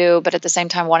I'm going to do, but at the same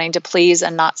time wanting to please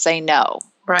and not say no.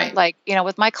 Right. Like,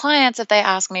 with my clients, if they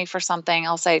ask me for something,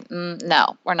 I'll say,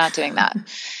 no, we're not doing that.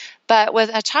 But when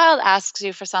a child asks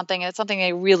you for something and it's something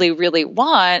they really, really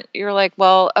want, you're like,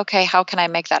 well, okay, how can I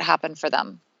make that happen for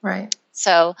them? Right.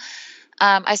 So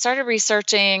I started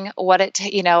researching what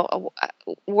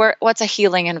what's a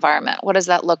healing environment? What does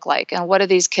that look like? And what do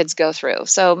these kids go through?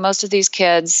 So most of these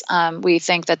kids, we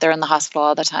think that they're in the hospital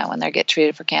all the time when they get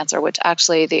treated for cancer, which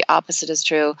actually the opposite is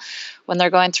true. When they're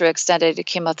going through extended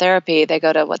chemotherapy, they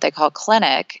go to what they call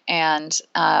clinic, and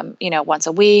once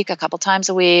a week, a couple times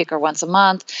a week, or once a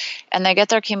month, and they get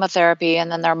their chemotherapy,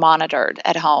 and then they're monitored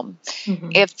at home. Mm-hmm.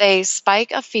 If they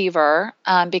spike a fever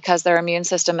because their immune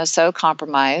system is so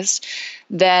compromised,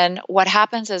 then what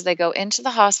happens is they go into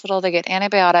the hospital, they get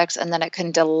antibiotics, and then it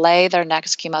can delay their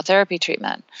next chemotherapy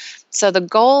treatment. So the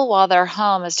goal while they're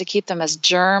home is to keep them as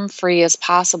germ-free as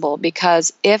possible,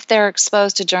 because if they're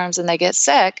exposed to germs and they get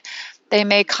sick, they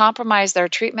may compromise their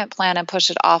treatment plan and push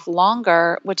it off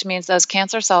longer, which means those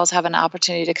cancer cells have an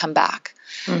opportunity to come back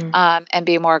and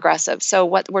be more aggressive. So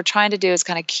what we're trying to do is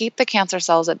kind of keep the cancer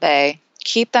cells at bay,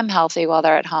 keep them healthy while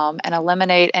they're at home, and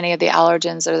eliminate any of the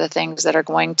allergens or the things that are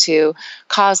going to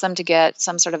cause them to get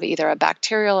some sort of either a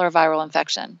bacterial or viral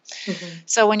infection. Mm-hmm.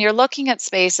 So when you're looking at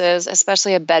spaces,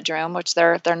 especially a bedroom, which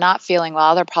they're not feeling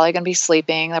well, they're probably going to be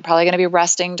sleeping, they're probably going to be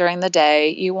resting during the day,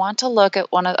 you want to look at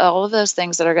all of those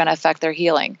things that are going to affect their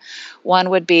healing. One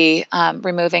would be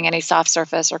removing any soft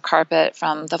surface or carpet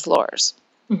from the floors.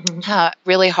 Mm-hmm.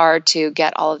 Really hard to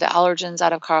get all of the allergens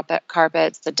out of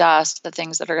carpets, the dust, the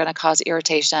things that are going to cause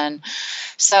irritation.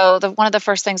 So one of the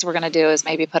first things we're going to do is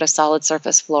maybe put a solid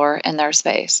surface floor in their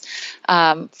space.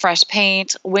 Fresh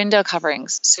paint, window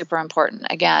coverings, super important.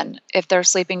 Again, if they're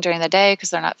sleeping during the day because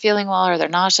they're not feeling well or they're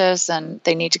nauseous and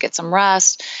they need to get some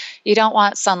rest, you don't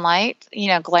want sunlight,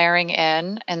 glaring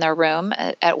in their room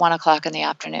at 1 o'clock in the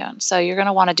afternoon. So you're going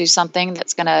to want to do something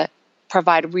that's going to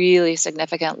provide really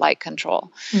significant light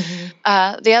control.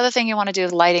 Mm-hmm. The other thing you want to do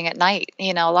is lighting at night.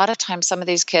 A lot of times some of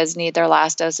these kids need their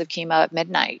last dose of chemo at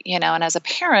midnight, and as a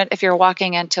parent, if you're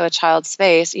walking into a child's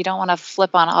space, you don't want to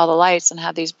flip on all the lights and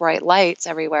have these bright lights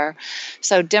everywhere.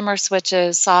 So dimmer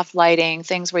switches, soft lighting,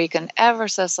 things where you can ever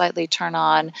so slightly turn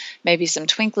on maybe some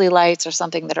twinkly lights or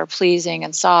something that are pleasing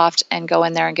and soft, and go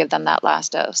in there and give them that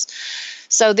last dose.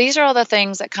 So these are all the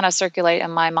things that kind of circulate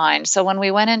in my mind. So when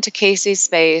we went into Casey's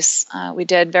space, we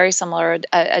did very similar,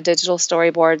 a digital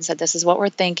storyboard, and said, this is what we're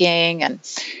thinking. And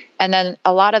then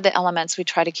a lot of the elements we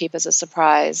try to keep as a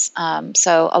surprise.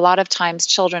 So a lot of times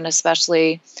children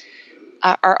especially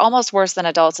are almost worse than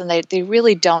adults, and they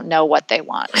really don't know what they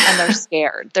want, and they're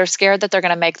scared. They're scared that they're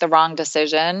going to make the wrong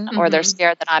decision, or they're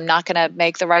scared that I'm not going to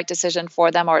make the right decision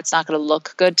for them, or it's not going to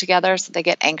look good together, so they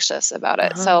get anxious about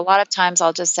it. So a lot of times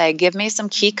I'll just say, give me some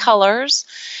key colors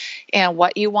and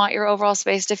what you want your overall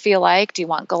space to feel like. Do you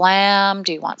want glam?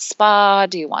 Do you want spa?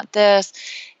 Do you want this?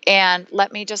 And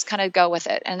let me just kind of go with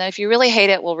it. And then if you really hate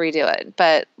it, we'll redo it,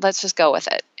 but let's just go with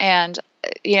it. And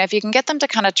if you can get them to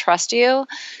kind of trust you,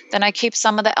 then I keep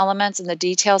some of the elements and the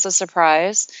details a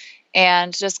surprise,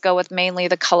 and just go with mainly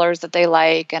the colors that they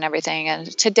like and everything.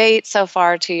 And to date, so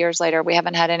far, 2 years later, we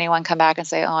haven't had anyone come back and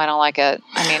say, oh, I don't like it.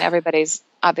 I mean, everybody's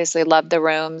obviously loved the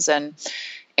rooms, and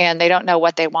they don't know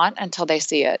what they want until they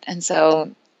see it. And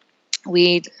so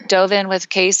we dove in with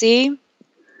Casey,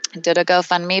 did a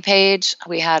GoFundMe page.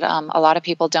 We had a lot of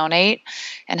people donate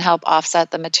and help offset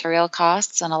the material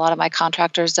costs, and a lot of my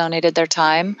contractors donated their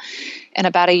time. And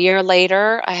about a year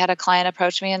later, I had a client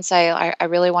approach me and say, I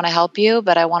really want to help you,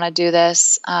 but I want to do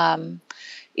this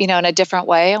in a different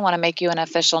way. I want to make you an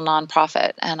official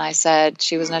nonprofit. And I said,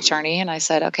 she was an attorney, and I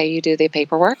said, okay, you do the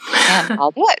paperwork and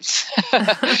I'll do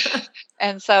it.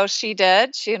 And so she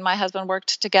did. She and my husband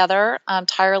worked together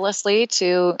tirelessly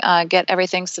to get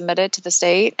everything submitted to the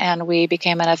state, and we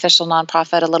became an official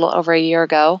nonprofit a little over a year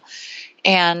ago.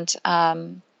 And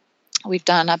we've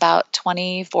done about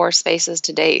 24 spaces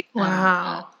to date.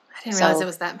 Wow. I didn't realize it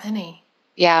was that many.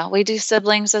 Yeah, we do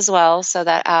siblings as well, so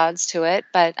that adds to it.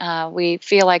 But we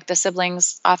feel like the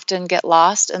siblings often get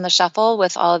lost in the shuffle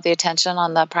with all of the attention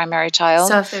on the primary child.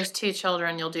 So if there's 2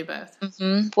 children, you'll do both?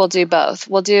 Mm-hmm. We'll do both.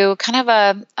 We'll do kind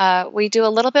of we do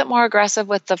a little bit more aggressive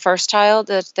with the first child,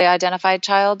 the identified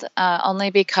child,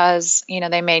 only because,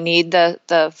 they may need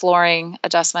the flooring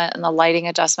adjustment and the lighting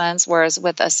adjustments, whereas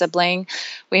with a sibling,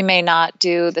 we may not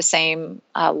do the same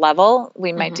level.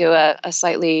 We might do a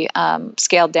slightly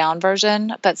scaled down version,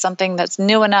 but something that's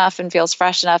new enough and feels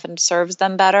fresh enough and serves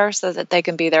them better, so that they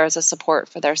can be there as a support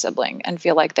for their sibling and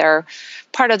feel like they're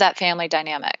part of that family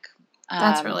dynamic.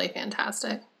 That's really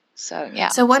fantastic. So, yeah.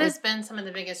 So what has been some of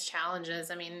the biggest challenges?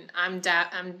 I mean, I'm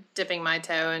dipping my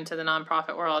toe into the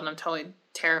nonprofit world, and I'm totally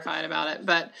terrified about it.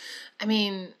 But, I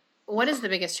mean, what is the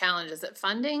biggest challenge? Is it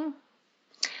funding?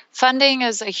 Funding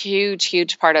is a huge,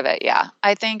 huge part of it, yeah.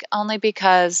 I think only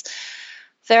because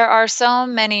There are so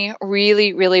many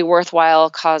really, really worthwhile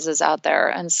causes out there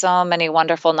and so many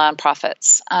wonderful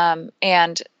nonprofits.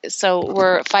 And so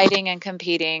we're fighting and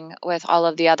competing with all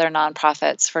of the other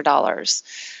nonprofits for dollars.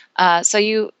 So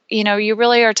you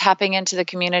really are tapping into the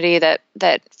community that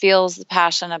feels the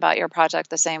passion about your project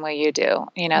the same way you do,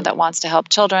 that wants to help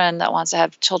children, that wants to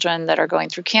have children that are going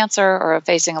through cancer or are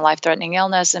facing a life-threatening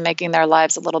illness and making their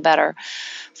lives a little better.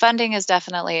 Funding is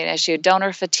definitely an issue.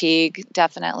 Donor fatigue,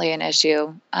 definitely an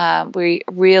issue. We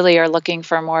really are looking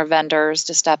for more vendors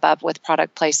to step up with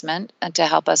product placement and to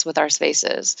help us with our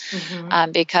spaces.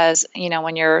 Because,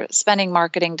 when you're spending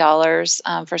marketing dollars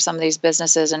for some of these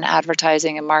businesses and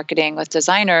advertising and marketing with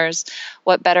designers,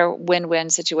 what better win-win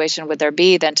situation would there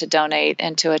be than to donate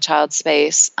into a child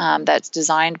space that's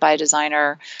designed by a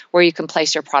designer where you can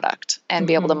place your product and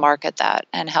be able to market that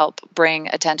and help bring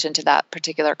attention to that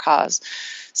particular cause.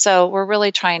 So we're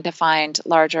really trying to find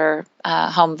larger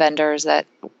home vendors that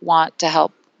want to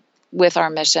help with our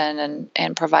mission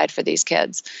and provide for these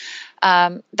kids.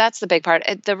 That's the big part.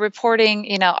 The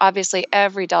reporting, obviously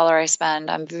every dollar I spend,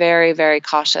 I'm very, very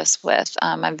cautious with.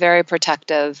 I'm very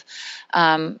protective.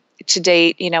 To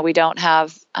date, we don't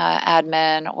have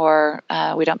admin or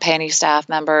we don't pay any staff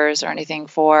members or anything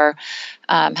for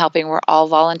helping. We're all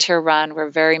volunteer run. We're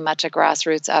very much a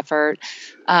grassroots effort.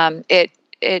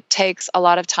 It takes a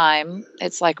lot of time.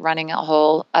 It's like running a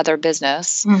whole other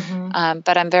business.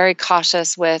 But I'm very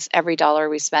cautious with every dollar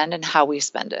we spend and how we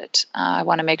spend it. I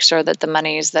want to make sure that the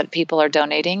monies that people are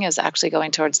donating is actually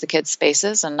going towards the kids'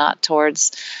 spaces and not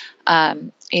towards,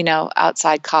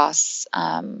 outside costs,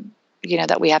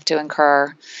 that we have to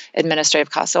incur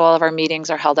administrative costs. So all of our meetings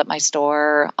are held at my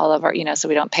store, all of our, so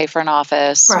we don't pay for an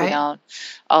office, right. We don't,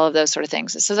 all of those sort of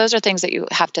things. So those are things that you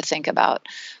have to think about.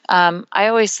 I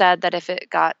always said that if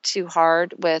it got too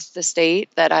hard with the state,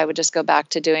 that I would just go back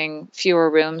to doing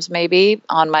fewer rooms maybe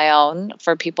on my own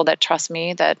for people that trust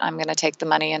me, that I'm going to take the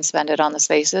money and spend it on the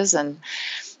spaces. And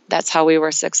that's how we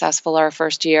were successful our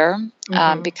first year,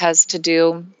 because to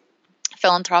do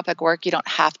philanthropic work, you don't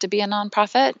have to be a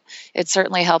nonprofit. It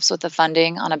certainly helps with the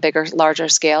funding on a bigger, larger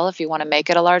scale if you want to make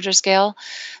it a larger scale.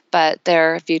 But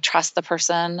if you trust the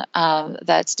person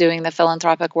that's doing the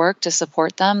philanthropic work to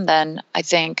support them, then I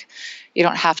think you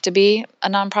don't have to be a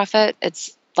nonprofit.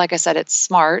 It's, like I said, it's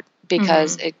smart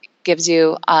because it gives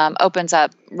you, opens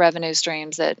up revenue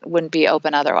streams that wouldn't be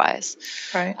open otherwise.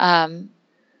 Right.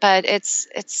 But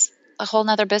it's a whole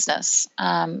nother business,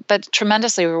 but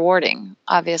tremendously rewarding,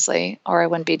 obviously, or I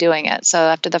wouldn't be doing it. So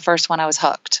after the first one, I was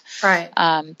hooked. Right.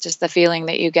 Just the feeling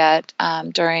that you get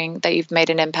during that you've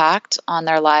made an impact on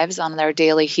their lives, on their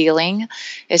daily healing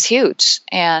is huge.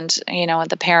 And,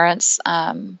 the parents,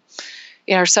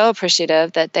 are so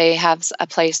appreciative that they have a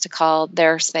place to call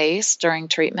their space during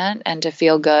treatment and to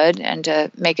feel good and to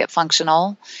make it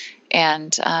functional.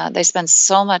 And they spend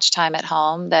so much time at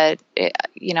home that,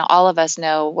 all of us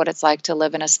know what it's like to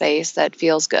live in a space that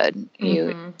feels good.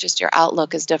 Your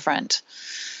outlook is different.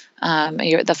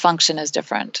 The function is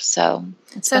different. So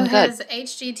it's been good. Has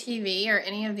HGTV or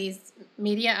any of these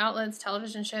media outlets,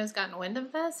 television shows gotten wind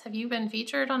of this? Have you been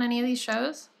featured on any of these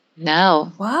shows?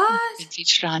 No. What? Been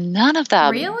featured on none of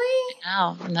them. Really?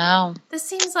 No. This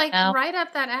seems like right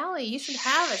up that alley. You should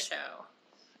have a show.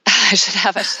 I should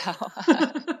have a show. You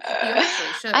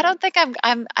actually should. I don't think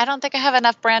I don't think I have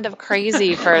enough brand of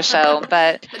crazy for a show,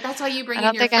 but that's why you bring. I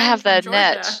don't think I have the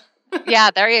niche.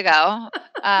 Yeah, there you go.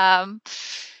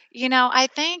 I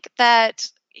think that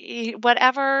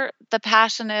whatever the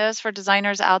passion is for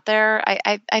designers out there,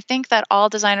 I think that all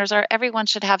designers everyone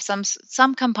should have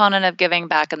some component of giving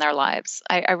back in their lives.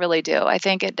 I really do. I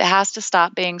think it has to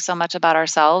stop being so much about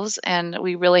ourselves, and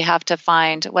we really have to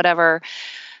find whatever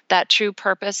that true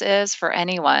purpose is for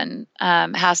anyone.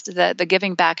 The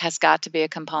giving back has got to be a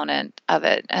component of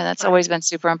it. And that's always been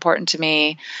super important to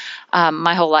me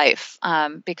my whole life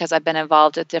because I've been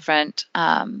involved with different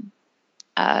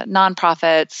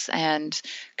nonprofits and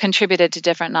contributed to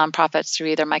different nonprofits through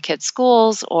either my kids'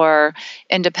 schools or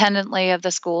independently of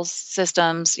the school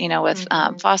systems, with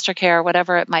foster care,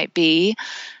 whatever it might be.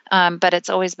 But it's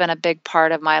always been a big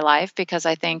part of my life because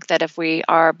I think that if we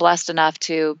are blessed enough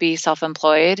to be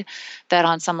self-employed, that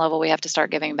on some level we have to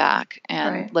start giving back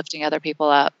and lifting other people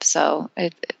up. So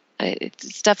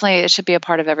it's definitely, it should be a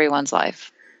part of everyone's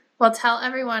life. Well, tell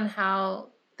everyone how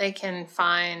they can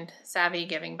find Savvy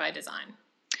Giving by Design.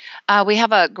 We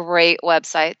have a great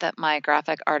website that my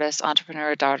graphic artist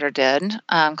entrepreneur daughter did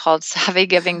called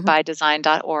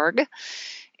savvygivingbydesign.org.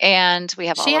 And we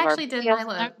have all of our... She actually did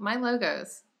my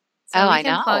logos. So we I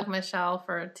can plug know. Michelle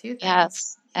for two things.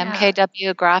 Yes. Yeah.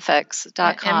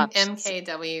 mkwgraphics.com.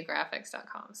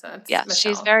 mkwgraphics.com. So that's Yes,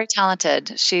 she's Michelle. very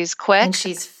talented. She's And quick,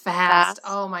 she's fast. fast.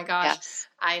 Oh my gosh. Yes.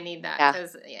 I need that Yeah.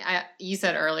 because you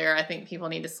said earlier, I think people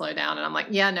need to slow down. And I'm like,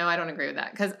 yeah, no, I don't agree with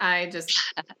that because I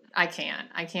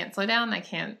can't slow down. I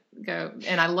can't go.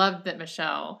 And I love that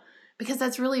Michelle, because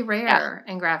that's really rare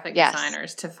in graphic Yes.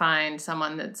 designers to find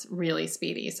someone that's really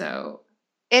speedy. So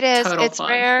It is. total It's plug.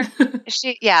 rare.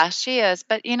 She is.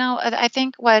 But I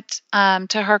think what,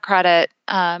 to her credit,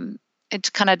 it's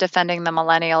kind of defending the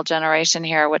millennial generation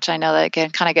here, which I know that can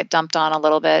kind of get dumped on a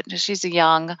little bit. She's a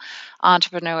young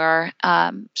entrepreneur.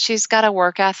 She's got a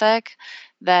work ethic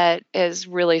that is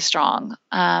really strong.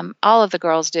 All of the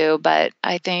girls do, but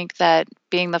I think that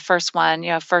being the first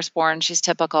one, firstborn, she's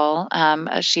typical,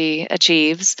 as she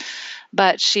achieves,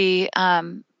 but she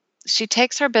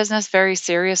takes her business very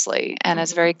seriously and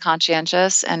is very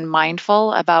conscientious and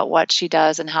mindful about what she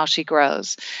does and how she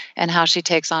grows and how she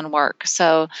takes on work.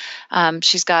 So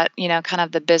she's got, kind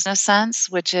of the business sense,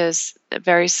 which is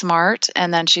very smart.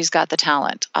 And then she's got the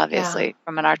talent, obviously,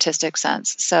 from an artistic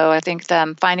sense. So I think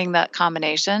finding that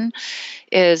combination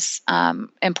is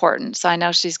important. So I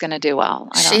know she's going to do well.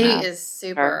 She is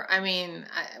super. I mean,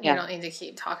 we don't need to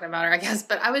keep talking about her, I guess,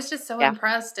 but I was just so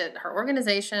impressed at her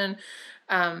organization.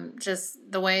 Just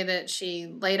the way that she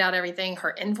laid out everything,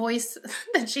 her invoice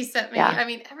that she sent me. Yeah. I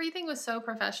mean, everything was so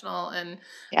professional and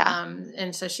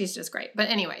so she's just great. But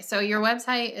anyway, so your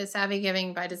website is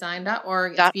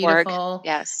savvygivingbydesign.org. It's beautiful.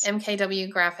 Yes.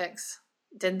 MKW Graphics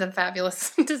did the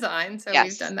fabulous design. So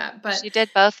we've done that. But she did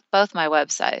both my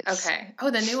websites. Okay. Oh,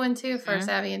 the new one too for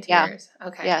Savvy Interiors. Yeah.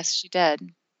 Okay. Yes, she did.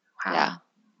 Wow. Yeah.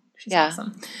 She's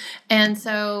awesome. And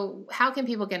so how can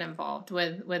people get involved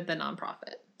with the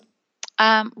nonprofit?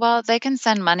 Well, they can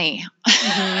send money.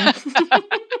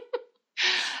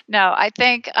 No, I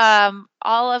think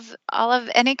all of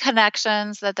any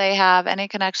connections that they have, any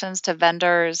connections to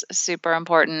vendors, super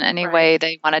important. Any way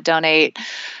they want to donate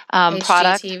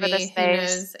product for the space. Who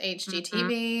knows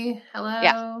HGTV? Hello.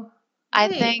 Yeah. I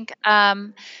think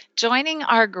joining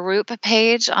our group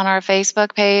page on our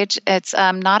Facebook page, it's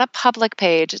not a public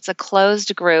page. It's a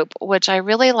closed group, which I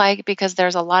really like because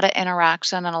there's a lot of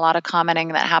interaction and a lot of commenting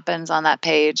that happens on that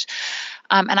page.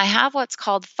 And I have what's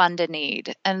called Fund a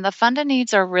Need. And the Fund a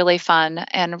Needs are really fun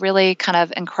and really kind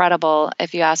of incredible,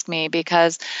 if you ask me,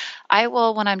 because I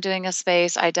will, when I'm doing a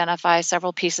space, identify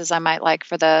several pieces I might like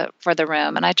for the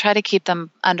room. And I try to keep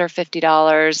them under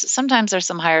 $50. Sometimes there's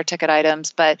some higher ticket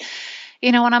items, but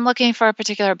when I'm looking for a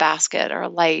particular basket or a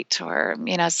light or,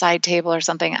 side table or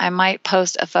something, I might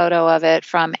post a photo of it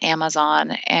from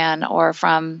Amazon or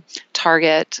from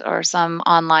Target or some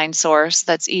online source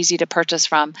that's easy to purchase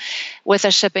from with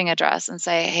a shipping address and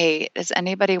say, hey, does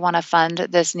anybody want to fund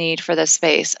this need for this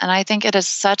space? And I think it is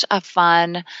such a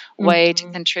fun way to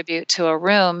contribute to a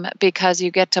room because you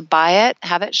get to buy it,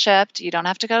 have it shipped. You don't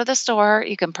have to go to the store.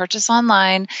 You can purchase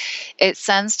online. It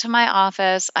sends to my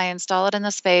office. I install it in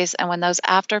the space. And when those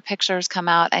after pictures come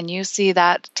out and you see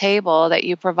that table that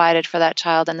you provided for that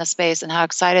child in the space and how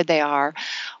excited they are,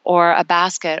 or a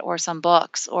basket or some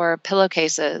books or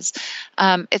pillowcases,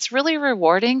 it's really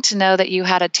rewarding to know that you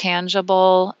had a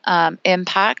tangible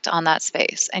impact on that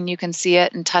space and you can see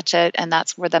it and touch it, and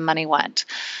that's where the money went.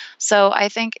 So I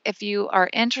think if you are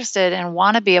interested and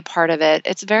want to be a part of it,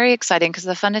 it's very exciting because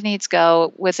the funded needs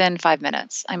go within 5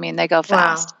 minutes. I mean, they go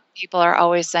fast. Wow. People are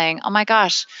always saying, oh my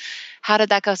gosh, how did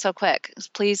that go so quick?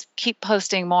 Please keep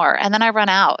posting more. And then I run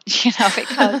out,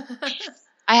 because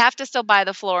I have to still buy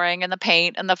the flooring and the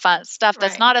paint and the fun stuff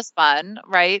that's not as fun,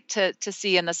 right, to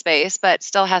see in the space, but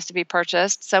still has to be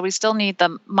purchased. So we still need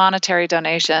the monetary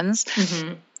donations.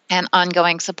 And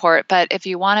ongoing support. But if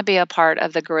you want to be a part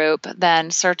of the group,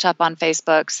 then search up on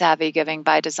Facebook, Savvy Giving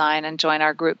by Design, and join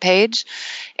our group page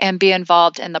and be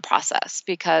involved in the process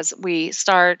because we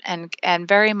start and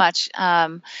very much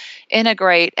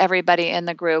integrate everybody in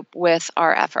the group with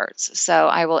our efforts. So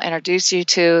I will introduce you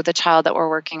to the child that we're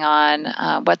working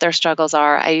on, what their struggles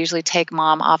are. I usually take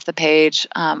mom off the page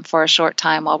for a short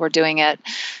time while we're doing it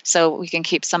so we can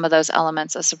keep some of those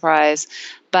elements a surprise.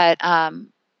 But,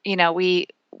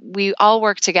 we all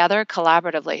work together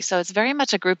collaboratively. So it's very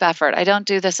much a group effort. I don't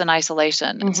do this in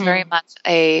isolation. It's very much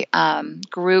a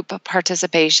group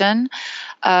participation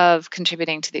of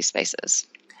contributing to these spaces.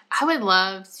 I would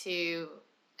love to,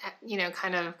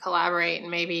 kind of collaborate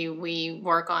and maybe we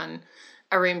work on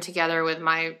a room together with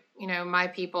my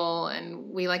people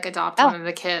and we adopt one of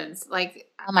the kids.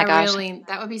 Oh my gosh.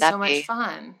 That would be so much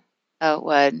fun.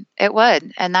 Oh, it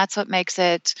would. And that's what makes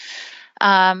it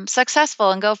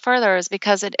successful and go further is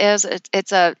because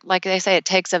it's a, like they say, it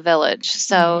takes a village.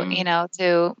 So,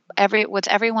 with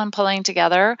everyone pulling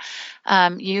together,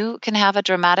 you can have a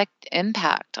dramatic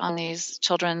impact on these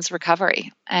children's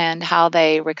recovery and how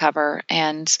they recover.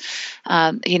 And,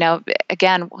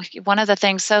 again, one of the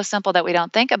things so simple that we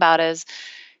don't think about is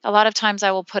a lot of times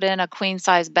I will put in a queen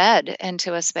size bed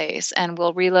into a space, and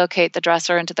we'll relocate the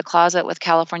dresser into the closet with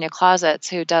California Closets,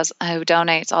 who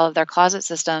donates all of their closet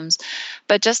systems.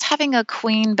 But just having a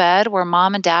queen bed where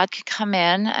mom and dad can come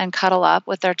in and cuddle up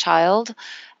with their child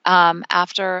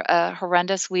after a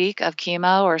horrendous week of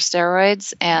chemo or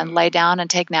steroids and lay down and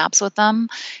take naps with them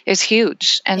is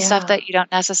huge, and stuff that you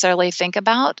don't necessarily think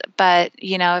about. But,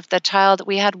 if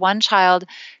we had one child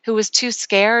who was too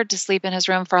scared to sleep in his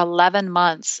room for 11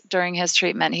 months during his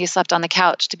treatment. He slept on the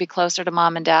couch to be closer to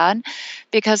mom and dad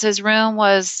because his room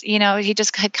was, he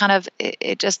just had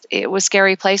it was a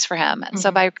scary place for him. And so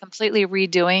by completely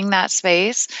redoing that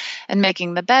space and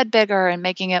making the bed bigger and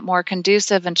making it more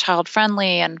conducive and child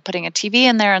friendly and putting a TV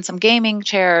in there and some gaming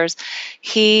chairs,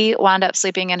 he wound up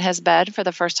sleeping in his bed for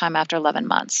the first time after 11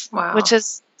 months, which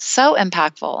is so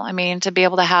impactful. I mean, to be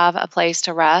able to have a place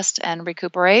to rest and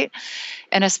recuperate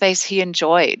in a space he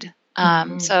enjoyed.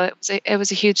 So it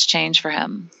was a huge change for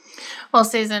him. Well,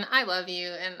 Susan, I love you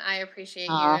and I appreciate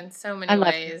you in so many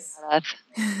ways.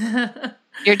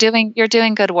 You're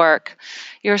doing good work.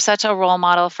 You're such a role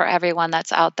model for everyone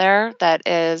that's out there that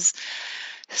is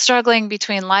struggling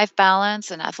between life balance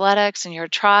and athletics and your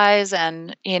tries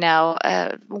and,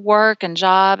 work and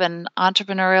job and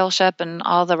entrepreneurship and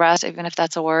all the rest, even if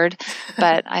that's a word.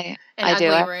 But I do.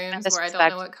 Rooms where I don't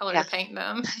know what color to paint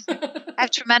them. I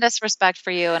have tremendous respect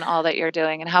for you and all that you're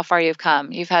doing and how far you've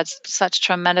come. You've had such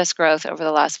tremendous growth over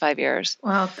the last 5 years.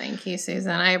 Well, thank you,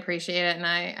 Susan. I appreciate it. And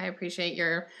I appreciate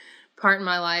your part in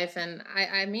my life. And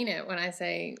I mean it when I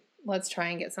say, let's try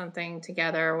and get something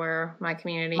together where my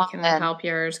community can help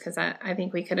yours, because I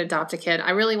think we could adopt a kid.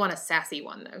 I really want a sassy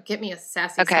one, though. Get me a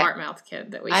sassy, smart mouth kid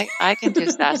that we. I can do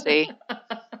sassy.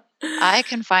 I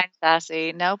can find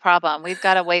sassy, no problem. We've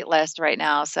got a wait list right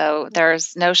now, so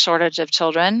there's no shortage of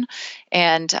children.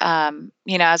 And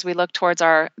as we look towards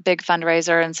our big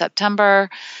fundraiser in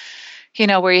September,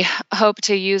 we hope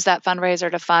to use that fundraiser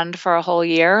to fund for a whole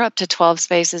year, up to 12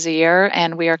 spaces a year.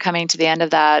 And we are coming to the end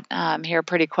of that here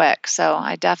pretty quick. So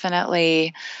I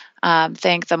definitely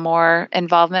think the more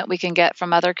involvement we can get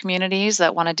from other communities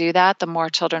that want to do that, the more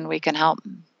children we can help.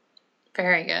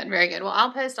 Very good. Very good. Well,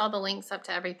 I'll post all the links up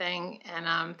to everything.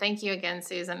 And thank you again,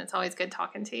 Susan. It's always good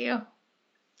talking to you.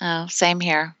 Oh, same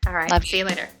here. All right. Love See you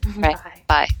later. Right.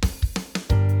 Bye. Bye.